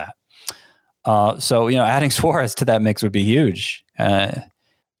after that. So adding Suarez to that mix would be huge. I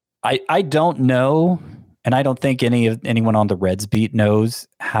don't know, and I don't think anyone on the Reds beat knows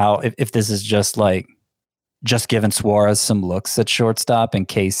how if this is just giving Suarez some looks at shortstop in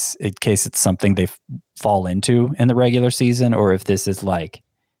case it's something they fall into in the regular season, or if this is like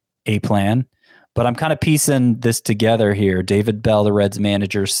a plan. But I'm kind of piecing this together here. David Bell, the Reds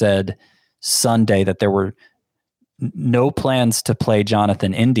manager, said Sunday that there were no plans to play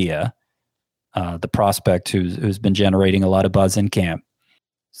Jonathan India, the prospect who's been generating a lot of buzz in camp.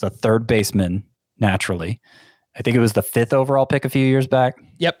 It's a third baseman, naturally. I think it was the 5th overall pick a few years back.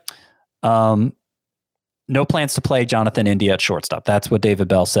 Yep. No plans to play Jonathan India at shortstop. That's what David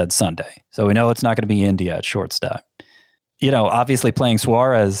Bell said Sunday. So we know it's not going to be India at shortstop. Obviously playing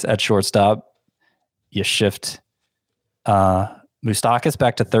Suarez at shortstop, you shift Moustakas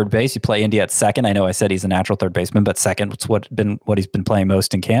back to third base. You play India at second. I know I said he's a natural third baseman, but second, it's what he's been playing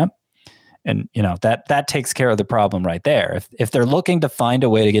most in camp. And that takes care of the problem right there. If they're looking to find a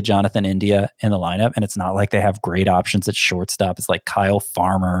way to get Jonathan India in the lineup, and it's not like they have great options at shortstop, it's like Kyle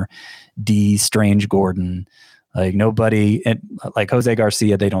Farmer, D. Strange Gordon, like nobody, and like Jose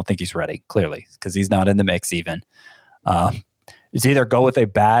Garcia, they don't think he's ready, clearly, because he's not in the mix even. It's either go with a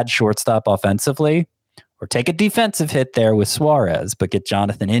bad shortstop offensively or take a defensive hit there with Suarez, but get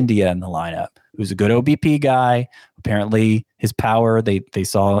Jonathan India in the lineup, who's a good OBP guy. Apparently his power, they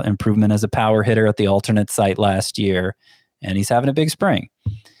saw improvement as a power hitter at the alternate site last year, and he's having a big spring.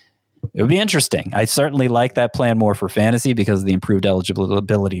 It would be interesting. I certainly like that plan more for fantasy because of the improved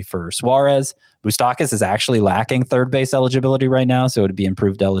eligibility for Suarez. Moustakas is actually lacking third base eligibility right now, so it would be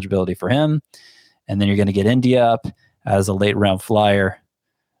improved eligibility for him. And then you're going to get India up as a late round flyer,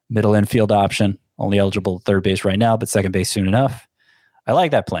 middle infield option, only eligible at third base right now, but second base soon enough. I like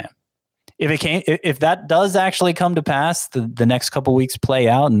that plan. If that does actually come to pass, the next couple weeks play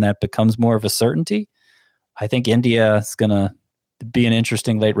out and that becomes more of a certainty, I think India is going to be an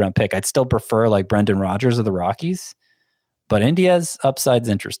interesting late round pick. I'd still prefer like Brendan Rodgers of the Rockies, but India's upside's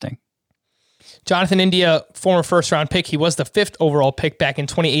interesting. Jonathan India, former first round pick. He was the 5th overall pick back in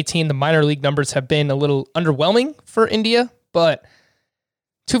 2018. The minor league numbers have been a little underwhelming for India, but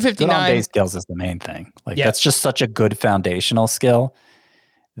 259. Good on base skills is the main thing. That's just such a good foundational skill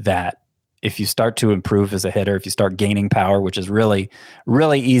that if you start to improve as a hitter, if you start gaining power, which is really,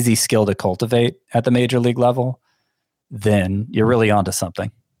 really easy skill to cultivate at the major league level, then you're really onto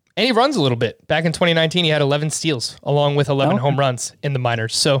something. And he runs a little bit. Back in 2019, he had 11 steals along with 11 home runs in the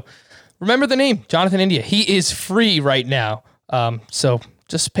minors. So remember the name, Jonathan India. He is free right now. So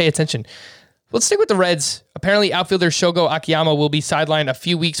just pay attention. Let's stick with the Reds. Apparently, outfielder Shogo Akiyama will be sidelined a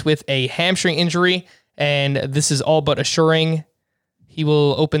few weeks with a hamstring injury, and this is all but assuring he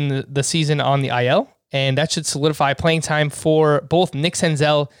will open the season on the IL, and that should solidify playing time for both Nick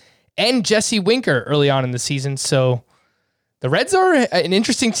Senzel and Jesse Winker early on in the season. So the Reds are an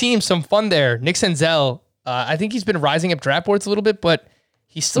interesting team, some fun there. Nick Senzel, I think he's been rising up draft boards a little bit, but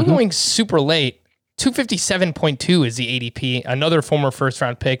he's still going super late. 257.2 is the ADP, another former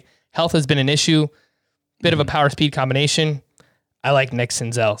first-round pick. Health has been an issue, bit of a power-speed combination. I like Nick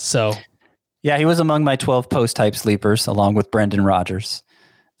Senzel, so... Yeah, he was among my 12 post-type sleepers, along with Brendan Rodgers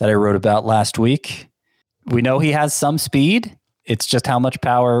that I wrote about last week. We know he has some speed. It's just how much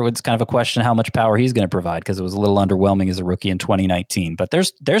power. It's kind of a question how much power he's going to provide because it was a little underwhelming as a rookie in 2019. But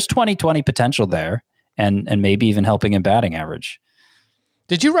there's 2020 potential there, and maybe even helping in batting average.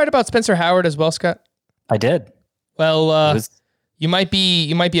 Did you write about Spencer Howard as well, Scott? I did. Well, you might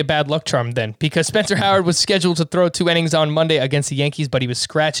be a bad luck charm then, because Spencer Howard was scheduled to throw 2 innings on Monday against the Yankees, but he was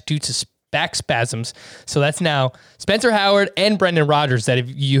scratched due to back spasms. So that's now Spencer Howard and Brendan Rodgers that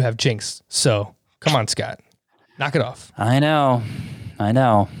you have jinxed. So come on, Scott. Knock it off. I know.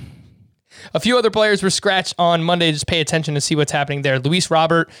 A few other players were scratched on Monday. Just pay attention to see what's happening there. Luis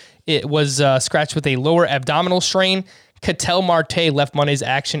Robert, it was scratched with a lower abdominal strain. Ketel Marte left Monday's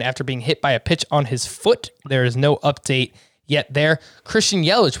action after being hit by a pitch on his foot. There is no update yet there. Christian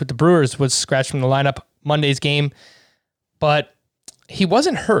Yelich with the Brewers was scratched from the lineup Monday's game, but he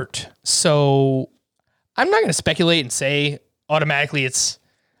wasn't hurt. So I'm not going to speculate and say automatically it's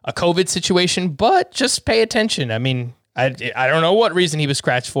a COVID situation, but just pay attention. I mean, I don't know what reason he was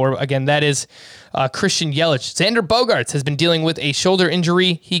scratched for. Again, that is Christian Yelich. Xander Bogaerts has been dealing with a shoulder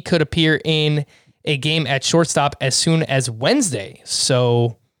injury. He could appear in a game at shortstop as soon as Wednesday.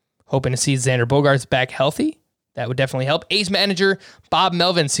 So hoping to see Xander Bogaerts back healthy. That would definitely help. A's manager Bob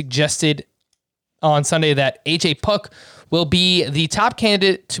Melvin suggested on Sunday that A.J. Puk will be the top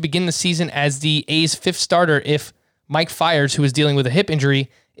candidate to begin the season as the A's fifth starter if Mike Fiers, who is dealing with a hip injury,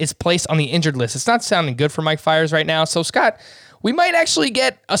 is placed on the injured list. It's not sounding good for Mike Fiers right now. So, Scott, we might actually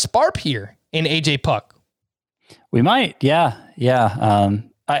get a sparp here in A.J. Puk. We might, yeah.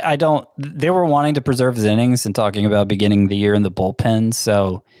 I don't... They were wanting to preserve his innings and talking about beginning the year in the bullpen,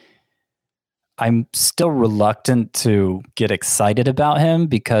 so I'm still reluctant to get excited about him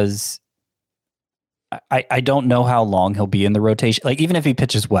because I don't know how long he'll be in the rotation. Like, even if he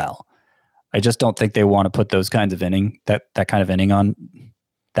pitches well, I just don't think they want to put those kinds of that kind of inning on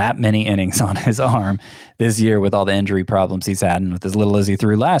that many innings on his arm this year with all the injury problems he's had and with as little as he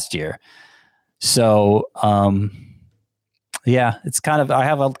threw last year. So, yeah, it's kind of, I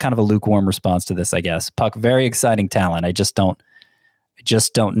have a kind of a lukewarm response to this, I guess. Puk, very exciting talent. I just don't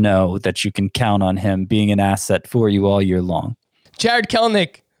know that you can count on him being an asset for you all year long. Jared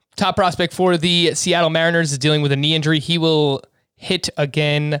Kelenic, top prospect for the Seattle Mariners, is dealing with a knee injury. He will hit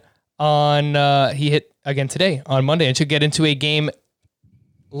again today on Monday and should get into a game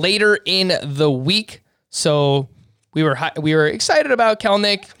later in the week. So we were excited about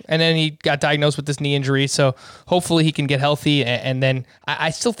Kelenic, and then he got diagnosed with this knee injury. So hopefully he can get healthy. And then I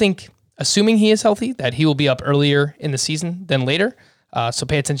still think, assuming he is healthy, that he will be up earlier in the season than later. So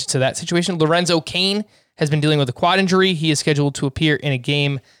pay attention to that situation. Lorenzo Cain has been dealing with a quad injury. He is scheduled to appear in a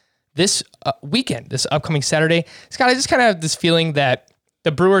game this weekend, this upcoming Saturday. Scott, I just kind of have this feeling that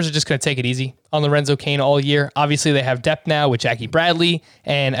the Brewers are just going to take it easy on Lorenzo Cain all year. Obviously, they have depth now with Jackie Bradley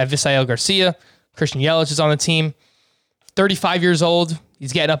and Avisail Garcia. Christian Yelich is on the team. 35 years old.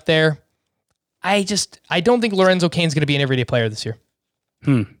 He's getting up there. I don't think Lorenzo Cain's going to be an everyday player this year.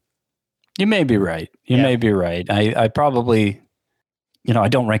 You may be right. You may be right. I probably, I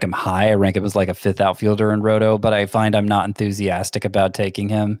don't rank him high. I rank him as like a fifth outfielder in Roto, but I find I'm not enthusiastic about taking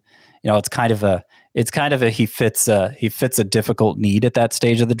him. It's kind of a he fits a difficult need at that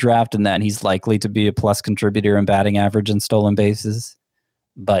stage of the draft, and that he's likely to be a plus contributor in batting average and stolen bases.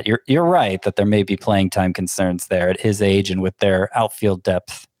 But you're right that there may be playing time concerns there at his age and with their outfield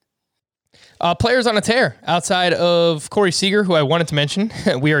depth. Players on a tear outside of Corey Seager, who I wanted to mention.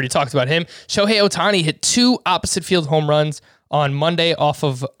 We already talked about him. Shohei Ohtani hit 2 opposite field home runs on Monday off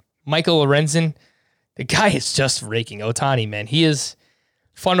of Michael Lorenzen. The guy is just raking. Ohtani, man. He is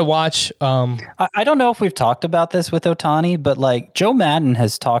fun to watch. I don't know if we've talked about this with Ohtani, but like Joe Madden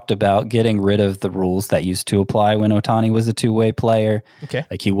has talked about getting rid of the rules that used to apply when Ohtani was a two-way player. Okay.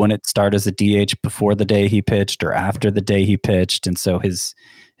 Like he wouldn't start as a DH before the day he pitched or after the day he pitched. And so his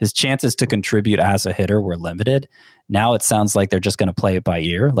chances to contribute as a hitter were limited. Now it sounds like they're just going to play it by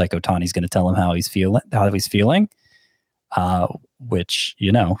ear. Like Ohtani's going to tell him how he's feeling, which,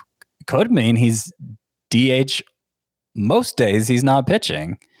 could mean he's DH most days he's not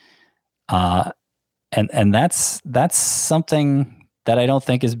pitching. And that's something that I don't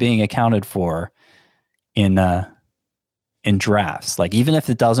think is being accounted for in drafts. Like, even if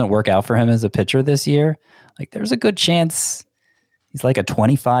it doesn't work out for him as a pitcher this year, like there's a good chance he's like a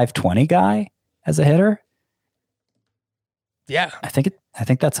 25-20 guy as a hitter. Yeah. I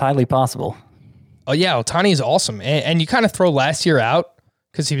think that's highly possible. Oh yeah. Ohtani is awesome. And you kind of throw last year out,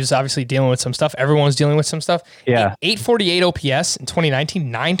 because he was obviously dealing with some stuff. Everyone was dealing with some stuff. Yeah. 848 OPS in 2019,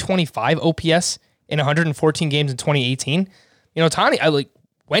 925 OPS in 114 games in 2018. Ohtani,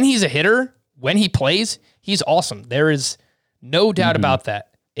 when he's a hitter, when he plays, he's awesome. There is no doubt about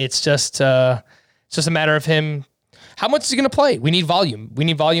that. It's just a matter of him. How much is he going to play? We need volume. We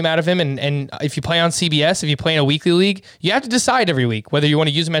need volume out of him. And if you play on CBS, if you play in a weekly league, you have to decide every week whether you want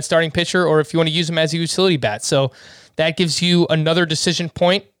to use him as starting pitcher or if you want to use him as a utility bat. So that gives you another decision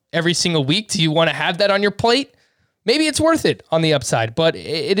point every single week. Do you want to have that on your plate? Maybe it's worth it on the upside, but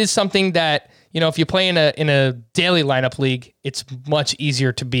it is something that, if you play in a daily lineup league, it's much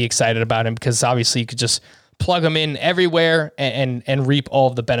easier to be excited about him because obviously you could just plug him in everywhere and reap all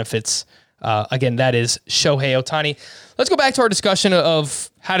of the benefits Again, that is Shohei Ohtani. Let's go back to our discussion of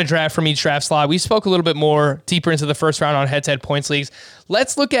how to draft from each draft slot. We spoke a little bit more deeper into the first round on head-to-head points leagues.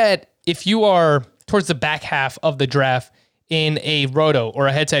 Let's look at if you are towards the back half of the draft in a roto or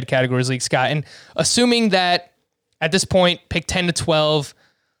a head-to-head categories league, Scott, and assuming that at this point, pick 10 to 12,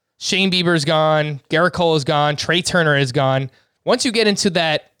 Shane Bieber is gone, Gerrit Cole is gone, Trey Turner is gone. Once you get into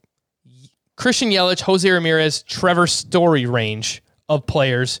that Christian Yelich, Jose Ramirez, Trevor Story range of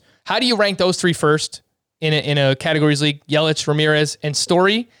players, how do you rank those three first in a categories league? Yelich, Ramirez, and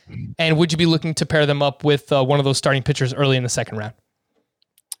Story. And would you be looking to pair them up with one of those starting pitchers early in the second round?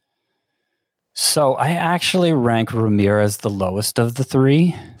 So I actually rank Ramirez the lowest of the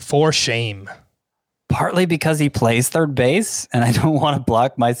three. For shame. Partly because he plays third base, and I don't want to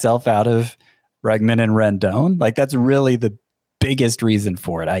block myself out of Bregman and Rendon. Like, that's really the biggest reason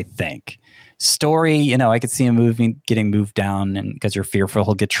for it, I think. Story, I could see him getting moved down, and because you're fearful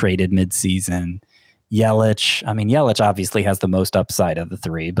he'll get traded midseason. Yelich, Yelich obviously has the most upside of the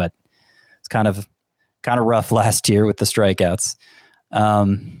three, but it's kind of rough last year with the strikeouts. I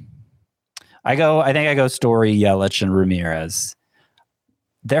think I go Story, Yelich, and Ramirez.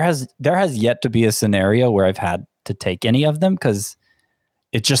 There has yet to be a scenario where I've had to take any of them, because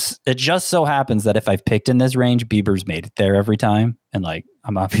it just so happens that if I've picked in this range, Bieber's made it there every time. And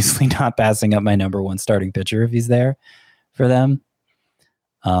I'm obviously not passing up my number one starting pitcher if he's there for them.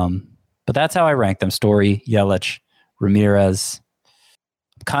 But that's how I rank them: Story, Yelich, Ramirez.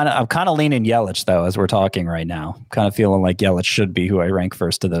 I'm kind of leaning Yelich though, as we're talking right now. I'm kind of feeling like Yelich should be who I rank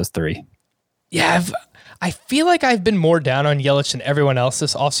first of those three. Yeah, I feel like I've been more down on Yelich than everyone else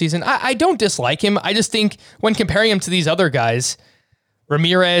this offseason. I don't dislike him. I just think when comparing him to these other guys,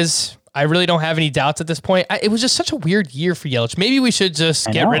 Ramirez, I really don't have any doubts at this point. It was just such a weird year for Yelich. Maybe we should just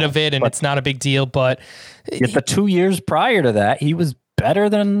get rid of it and it's not a big deal. But yet the 2 years prior to that, he was better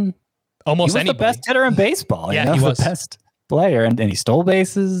than almost anybody. He was the best hitter in baseball. Yeah, he was the best player, and he stole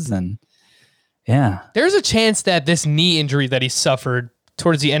bases. And yeah, there's a chance that this knee injury that he suffered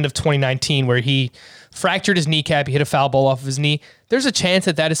towards the end of 2019, where he fractured his kneecap, he hit a foul ball off of his knee. There's a chance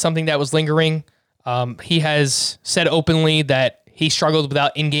that is something that was lingering. He has said openly that he struggled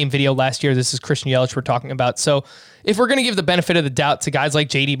without in-game video last year. This is Christian Yelich we're talking about. So if we're going to give the benefit of the doubt to guys like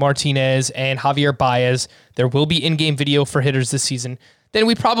JD Martinez and Javier Baez, there will be in-game video for hitters this season, then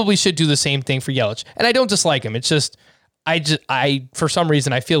we probably should do the same thing for Yelich. And I don't dislike him. It's just, I for some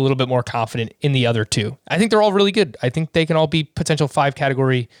reason, I feel a little bit more confident in the other two. I think they're all really good. I think they can all be potential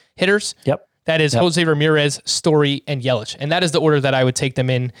 5-category hitters. Yep. That is Jose Ramirez, Story, and Yelich. And that is the order that I would take them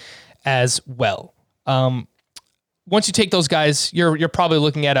in as well. Once you take those guys, you're probably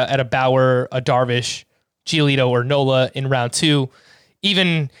looking at a Bauer, a Darvish, Giolito, or Nola in round 2.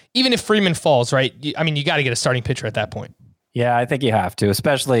 Even if Freeman falls, right? You got to get a starting pitcher at that point. Yeah, I think you have to,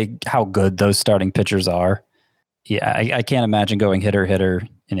 especially how good those starting pitchers are. Yeah, I can't imagine going hitter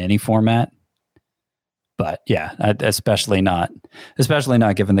in any format. But yeah, especially not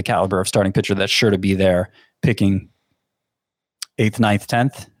given the caliber of starting pitcher that's sure to be there picking 8th, 9th,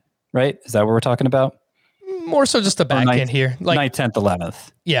 10th, right? Is that what we're talking about? More so just the back end here. Like 9th, 10th,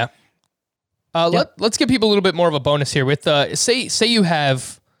 11th. Yeah. Let's give people a little bit more of a bonus here with say you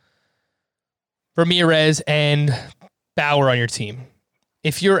have Ramirez and Bauer on your team.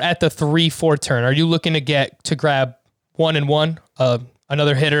 If you're at the 3-4 turn, are you looking to grab 1 and 1,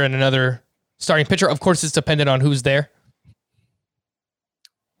 another hitter and another starting pitcher? Of course, it's dependent on who's there.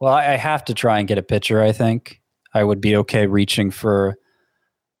 Well, I have to try and get a pitcher, I think. I would be okay reaching for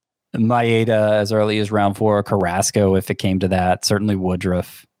Maeda as early as round 4, Carrasco if it came to that. Certainly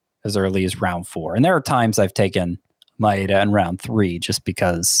Woodruff as early as round 4. And there are times I've taken Maeda in round 3 just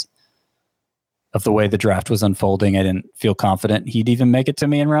because of the way the draft was unfolding. I didn't feel confident he'd even make it to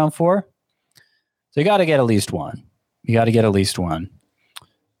me in round 4. So you got to get at least one.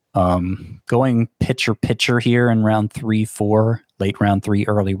 Going pitcher here in round 3, 4, late round 3,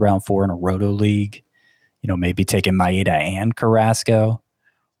 early round 4 in a roto league. Maybe taking Maeda and Carrasco.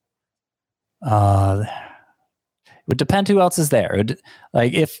 It would depend who else is there.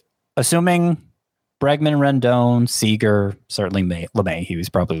 If assuming Bregman, Rendon, Seager, certainly LeMay, was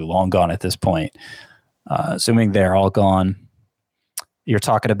probably long gone at this point. Assuming they're all gone, you're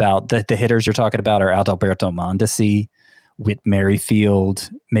talking about the hitters you're talking about are Adalberto Mondesi, Whit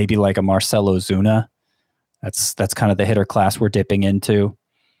Merrifield, maybe like a Marcell Ozuna. That's kind of the hitter class we're dipping into.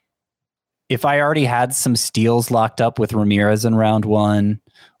 If I already had some steals locked up with Ramirez in round 1,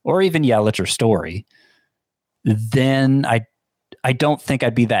 or even Yelich or Story, then I don't think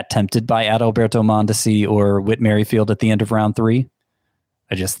I'd be that tempted by Adalberto Mondesi or Whit Merrifield at the end of round 3.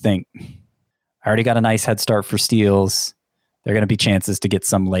 I just think I already got a nice head start for steals. There are going to be chances to get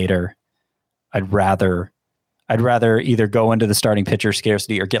some later. I'd rather either go into the starting pitcher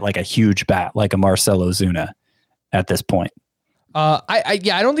scarcity or get like a huge bat like a Marcell Ozuna at this point. I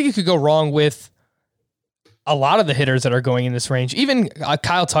don't think you could go wrong with a lot of the hitters that are going in this range. Even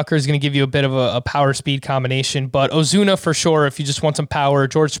Kyle Tucker is going to give you a bit of a power speed combination, but Ozuna for sure, if you just want some power.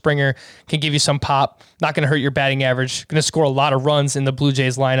 George Springer can give you some pop, not going to hurt your batting average, going to score a lot of runs in the Blue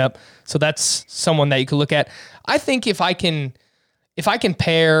Jays lineup. So that's someone that you could look at. I think if I can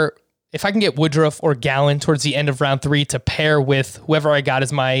get Woodruff or Gallen towards the end of round 3 to pair with whoever I got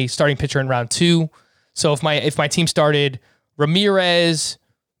as my starting pitcher in round 2. So if my team started Ramirez,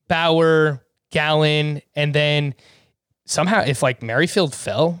 Bauer, Gallen, and then somehow if like Merrifield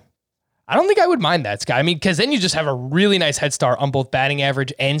fell, I don't think I would mind that, Scott. I mean, because then you just have a really nice head start on both batting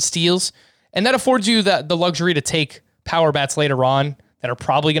average and steals, and that affords you the luxury to take power bats later on that are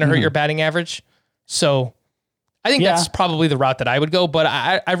probably going to hurt your batting average. So I think that's probably the route that I would go, but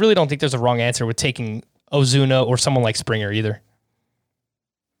I really don't think there's a wrong answer with taking Ozuna or someone like Springer either.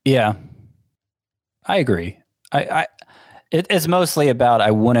 Yeah, I agree. It's mostly about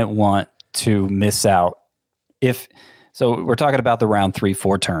I wouldn't want to miss out. So we're talking about the round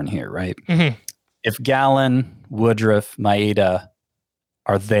 3-4 turn here, right? Mm-hmm. If Gallen, Woodruff, Maeda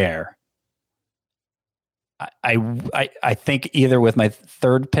are there, I think either with my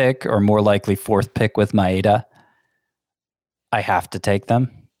 3rd pick or more likely 4th pick with Maeda, I have to take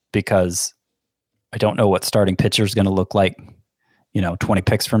them because I don't know what starting pitcher is going to look like, 20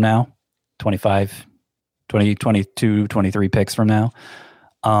 picks from now, 25, 20, 22, 23 picks from now.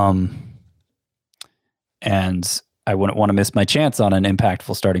 And I wouldn't want to miss my chance on an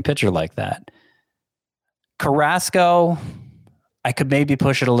impactful starting pitcher like that. Carrasco, I could maybe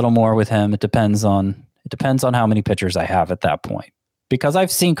push it a little more with him. It depends on how many pitchers I have at that point. Because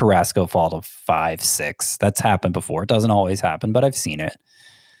I've seen Carrasco fall to 5, 6. That's happened before. It doesn't always happen, but I've seen it.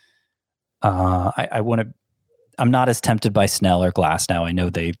 I'm not as tempted by Snell or Glasnow. I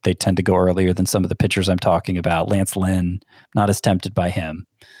know they tend to go earlier than some of the pitchers I'm talking about. Lance Lynn, not as tempted by him.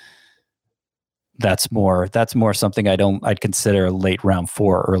 That's more something I'd consider late round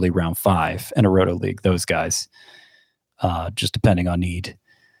 4, early round 5 in a roto league. Those guys, just depending on need.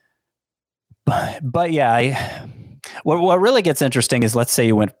 But yeah, what really gets interesting is let's say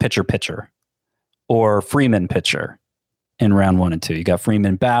you went pitcher or Freeman pitcher in round 1 and 2. You got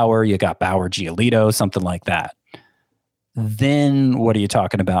Freeman Bauer, you got Bauer Giolito, something like that. Then what are you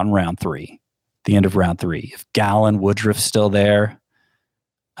talking about in round 3? The end of round 3. If Gallen, Woodruff's still there,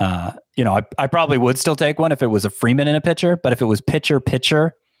 I probably would still take one if it was a Freeman and a pitcher, but if it was pitcher,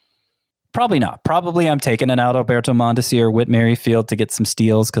 probably not. Probably I'm taking an Adalberto Mondesi or Whit Merrifield to get some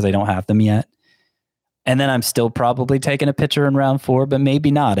steals because I don't have them yet. And then I'm still probably taking a pitcher in round 4, but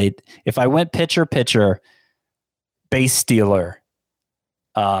maybe not. If I went pitcher, base stealer,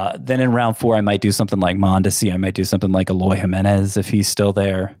 then in round 4, I might do something like Mondesi. I might do something like Eloy Jimenez if he's still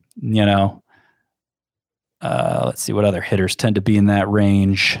there. Let's see what other hitters tend to be in that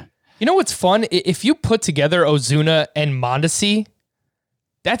range. You know what's fun? If you put together Ozuna and Mondesi,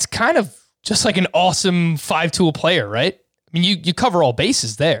 that's kind of just like an awesome 5-tool player, right? I mean, you cover all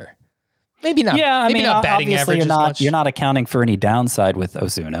bases there. Maybe not. Yeah, maybe not batting average. You're not accounting for any downside with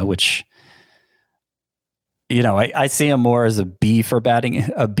Ozuna, which I see him more as a B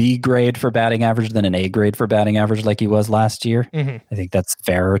grade for batting average than an A grade for batting average, like he was last year. Mm-hmm. I think that's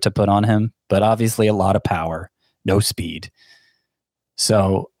fairer to put on him, but obviously a lot of power, no speed.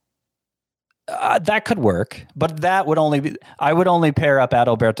 So that could work, but I would only pair up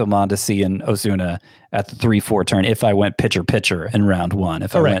Adalberto Mondesi and Ozuna at the 3-4 turn if I went pitcher in round 1.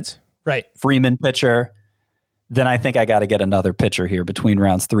 If I went Freeman pitcher, then I think I got to get another pitcher here between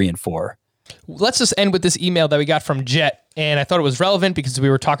rounds 3 and 4. Let's just end with this email that we got from Jet, and I thought it was relevant because we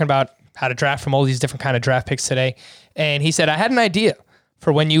were talking about how to draft from all these different kind of draft picks today. And he said, I had an idea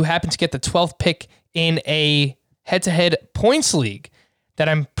for when you happen to get the 12th pick in a head-to-head points league that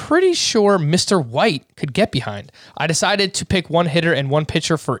I'm pretty sure Mr. White could get behind. I decided to pick one hitter and one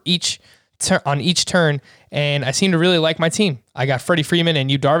pitcher for on each turn, and I seem to really like my team. I got Freddie Freeman and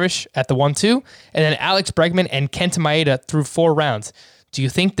Yu Darvish at the 1-2, and then Alex Bregman and Kenta Maeda through 4 rounds. Do you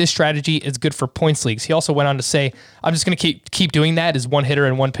think this strategy is good for points leagues? He also went on to say, I'm just going to keep doing that as one hitter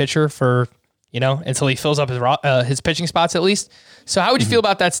and one pitcher for, until he fills up his pitching spots at least. So how would you feel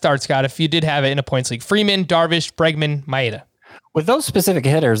about that start, Scott, if you did have it in a points league? Freeman, Darvish, Bregman, Maeda. With those specific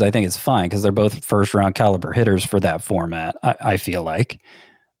hitters, I think it's fine because they're both first-round caliber hitters for that format, I feel like.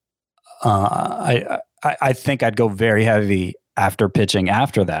 I think I'd go very heavy after pitching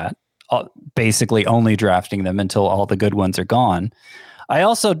after that, basically only drafting them until all the good ones are gone. I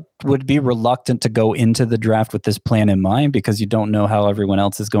also would be reluctant to go into the draft with this plan in mind because you don't know how everyone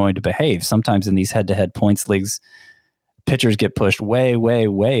else is going to behave. Sometimes in these head-to-head points leagues, pitchers get pushed way, way,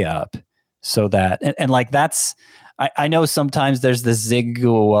 way up. So that, and like that's, I know sometimes there's the zig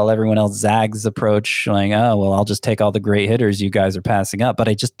while everyone else zags approach, like, oh, well, I'll just take all the great hitters you guys are passing up. But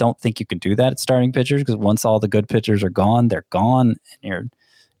I just don't think you can do that at starting pitchers because once all the good pitchers are gone, they're gone. And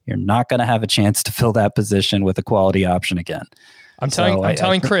you're not going to have a chance to fill that position with a quality option again. I'm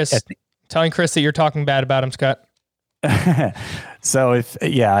telling Chris that you're talking bad about him, Scott. So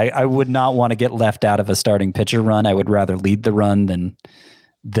I would not want to get left out of a starting pitcher run. I would rather lead the run than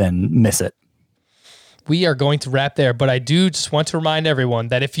miss it. We are going to wrap there, but I do just want to remind everyone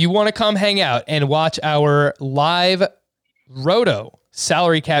that if you want to come hang out and watch our live Roto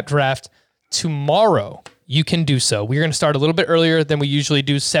salary cap draft tomorrow, you can do so. We're going to start a little bit earlier than we usually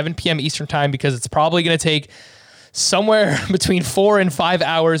do, 7 p.m. Eastern time, because it's probably going to take somewhere between 4 and 5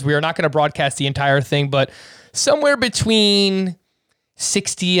 hours. We are not going to broadcast the entire thing, but somewhere between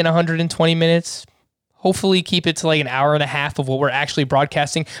 60 and 120 minutes. Hopefully keep it to like an hour and a half of what we're actually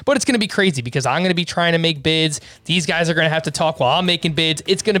broadcasting. But it's going to be crazy because I'm going to be trying to make bids. These guys are going to have to talk while I'm making bids.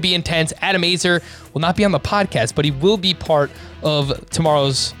 It's going to be intense. Adam Azer will not be on the podcast, but he will be part of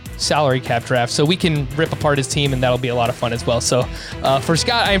tomorrow's salary cap draft. So we can rip apart his team, and that'll be a lot of fun as well. So for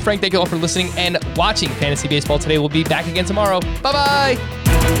Scott, I am Frank. Thank you all for listening and watching Fantasy Baseball today. We'll be back again tomorrow. Bye-bye.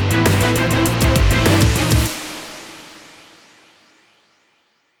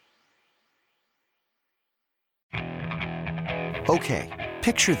 Okay,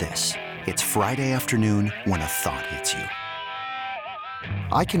 picture this. It's Friday afternoon when a thought hits you.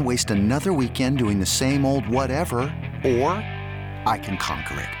 I can waste another weekend doing the same old whatever, or I can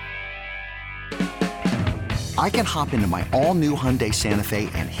conquer it. I can hop into my all-new Hyundai Santa Fe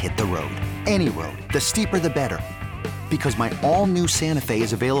and hit the road. Any road. The steeper, the better. Because my all-new Santa Fe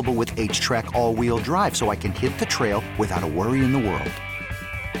is available with H-Track all-wheel drive, so I can hit the trail without a worry in the world.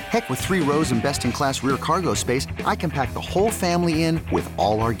 Heck, with 3 rows and best-in-class rear cargo space, I can pack the whole family in with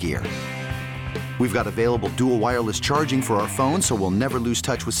all our gear. We've got available dual wireless charging for our phones, so we'll never lose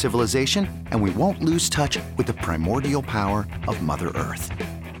touch with civilization, and we won't lose touch with the primordial power of Mother Earth.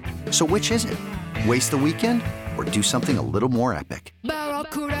 So which is it? Waste the weekend or do something a little more epic?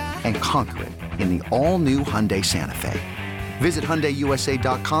 And conquer it in the all-new Hyundai Santa Fe. Visit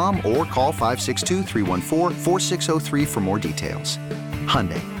HyundaiUSA.com or call 562-314-4603 for more details.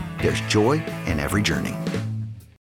 Hyundai, there's joy in every journey.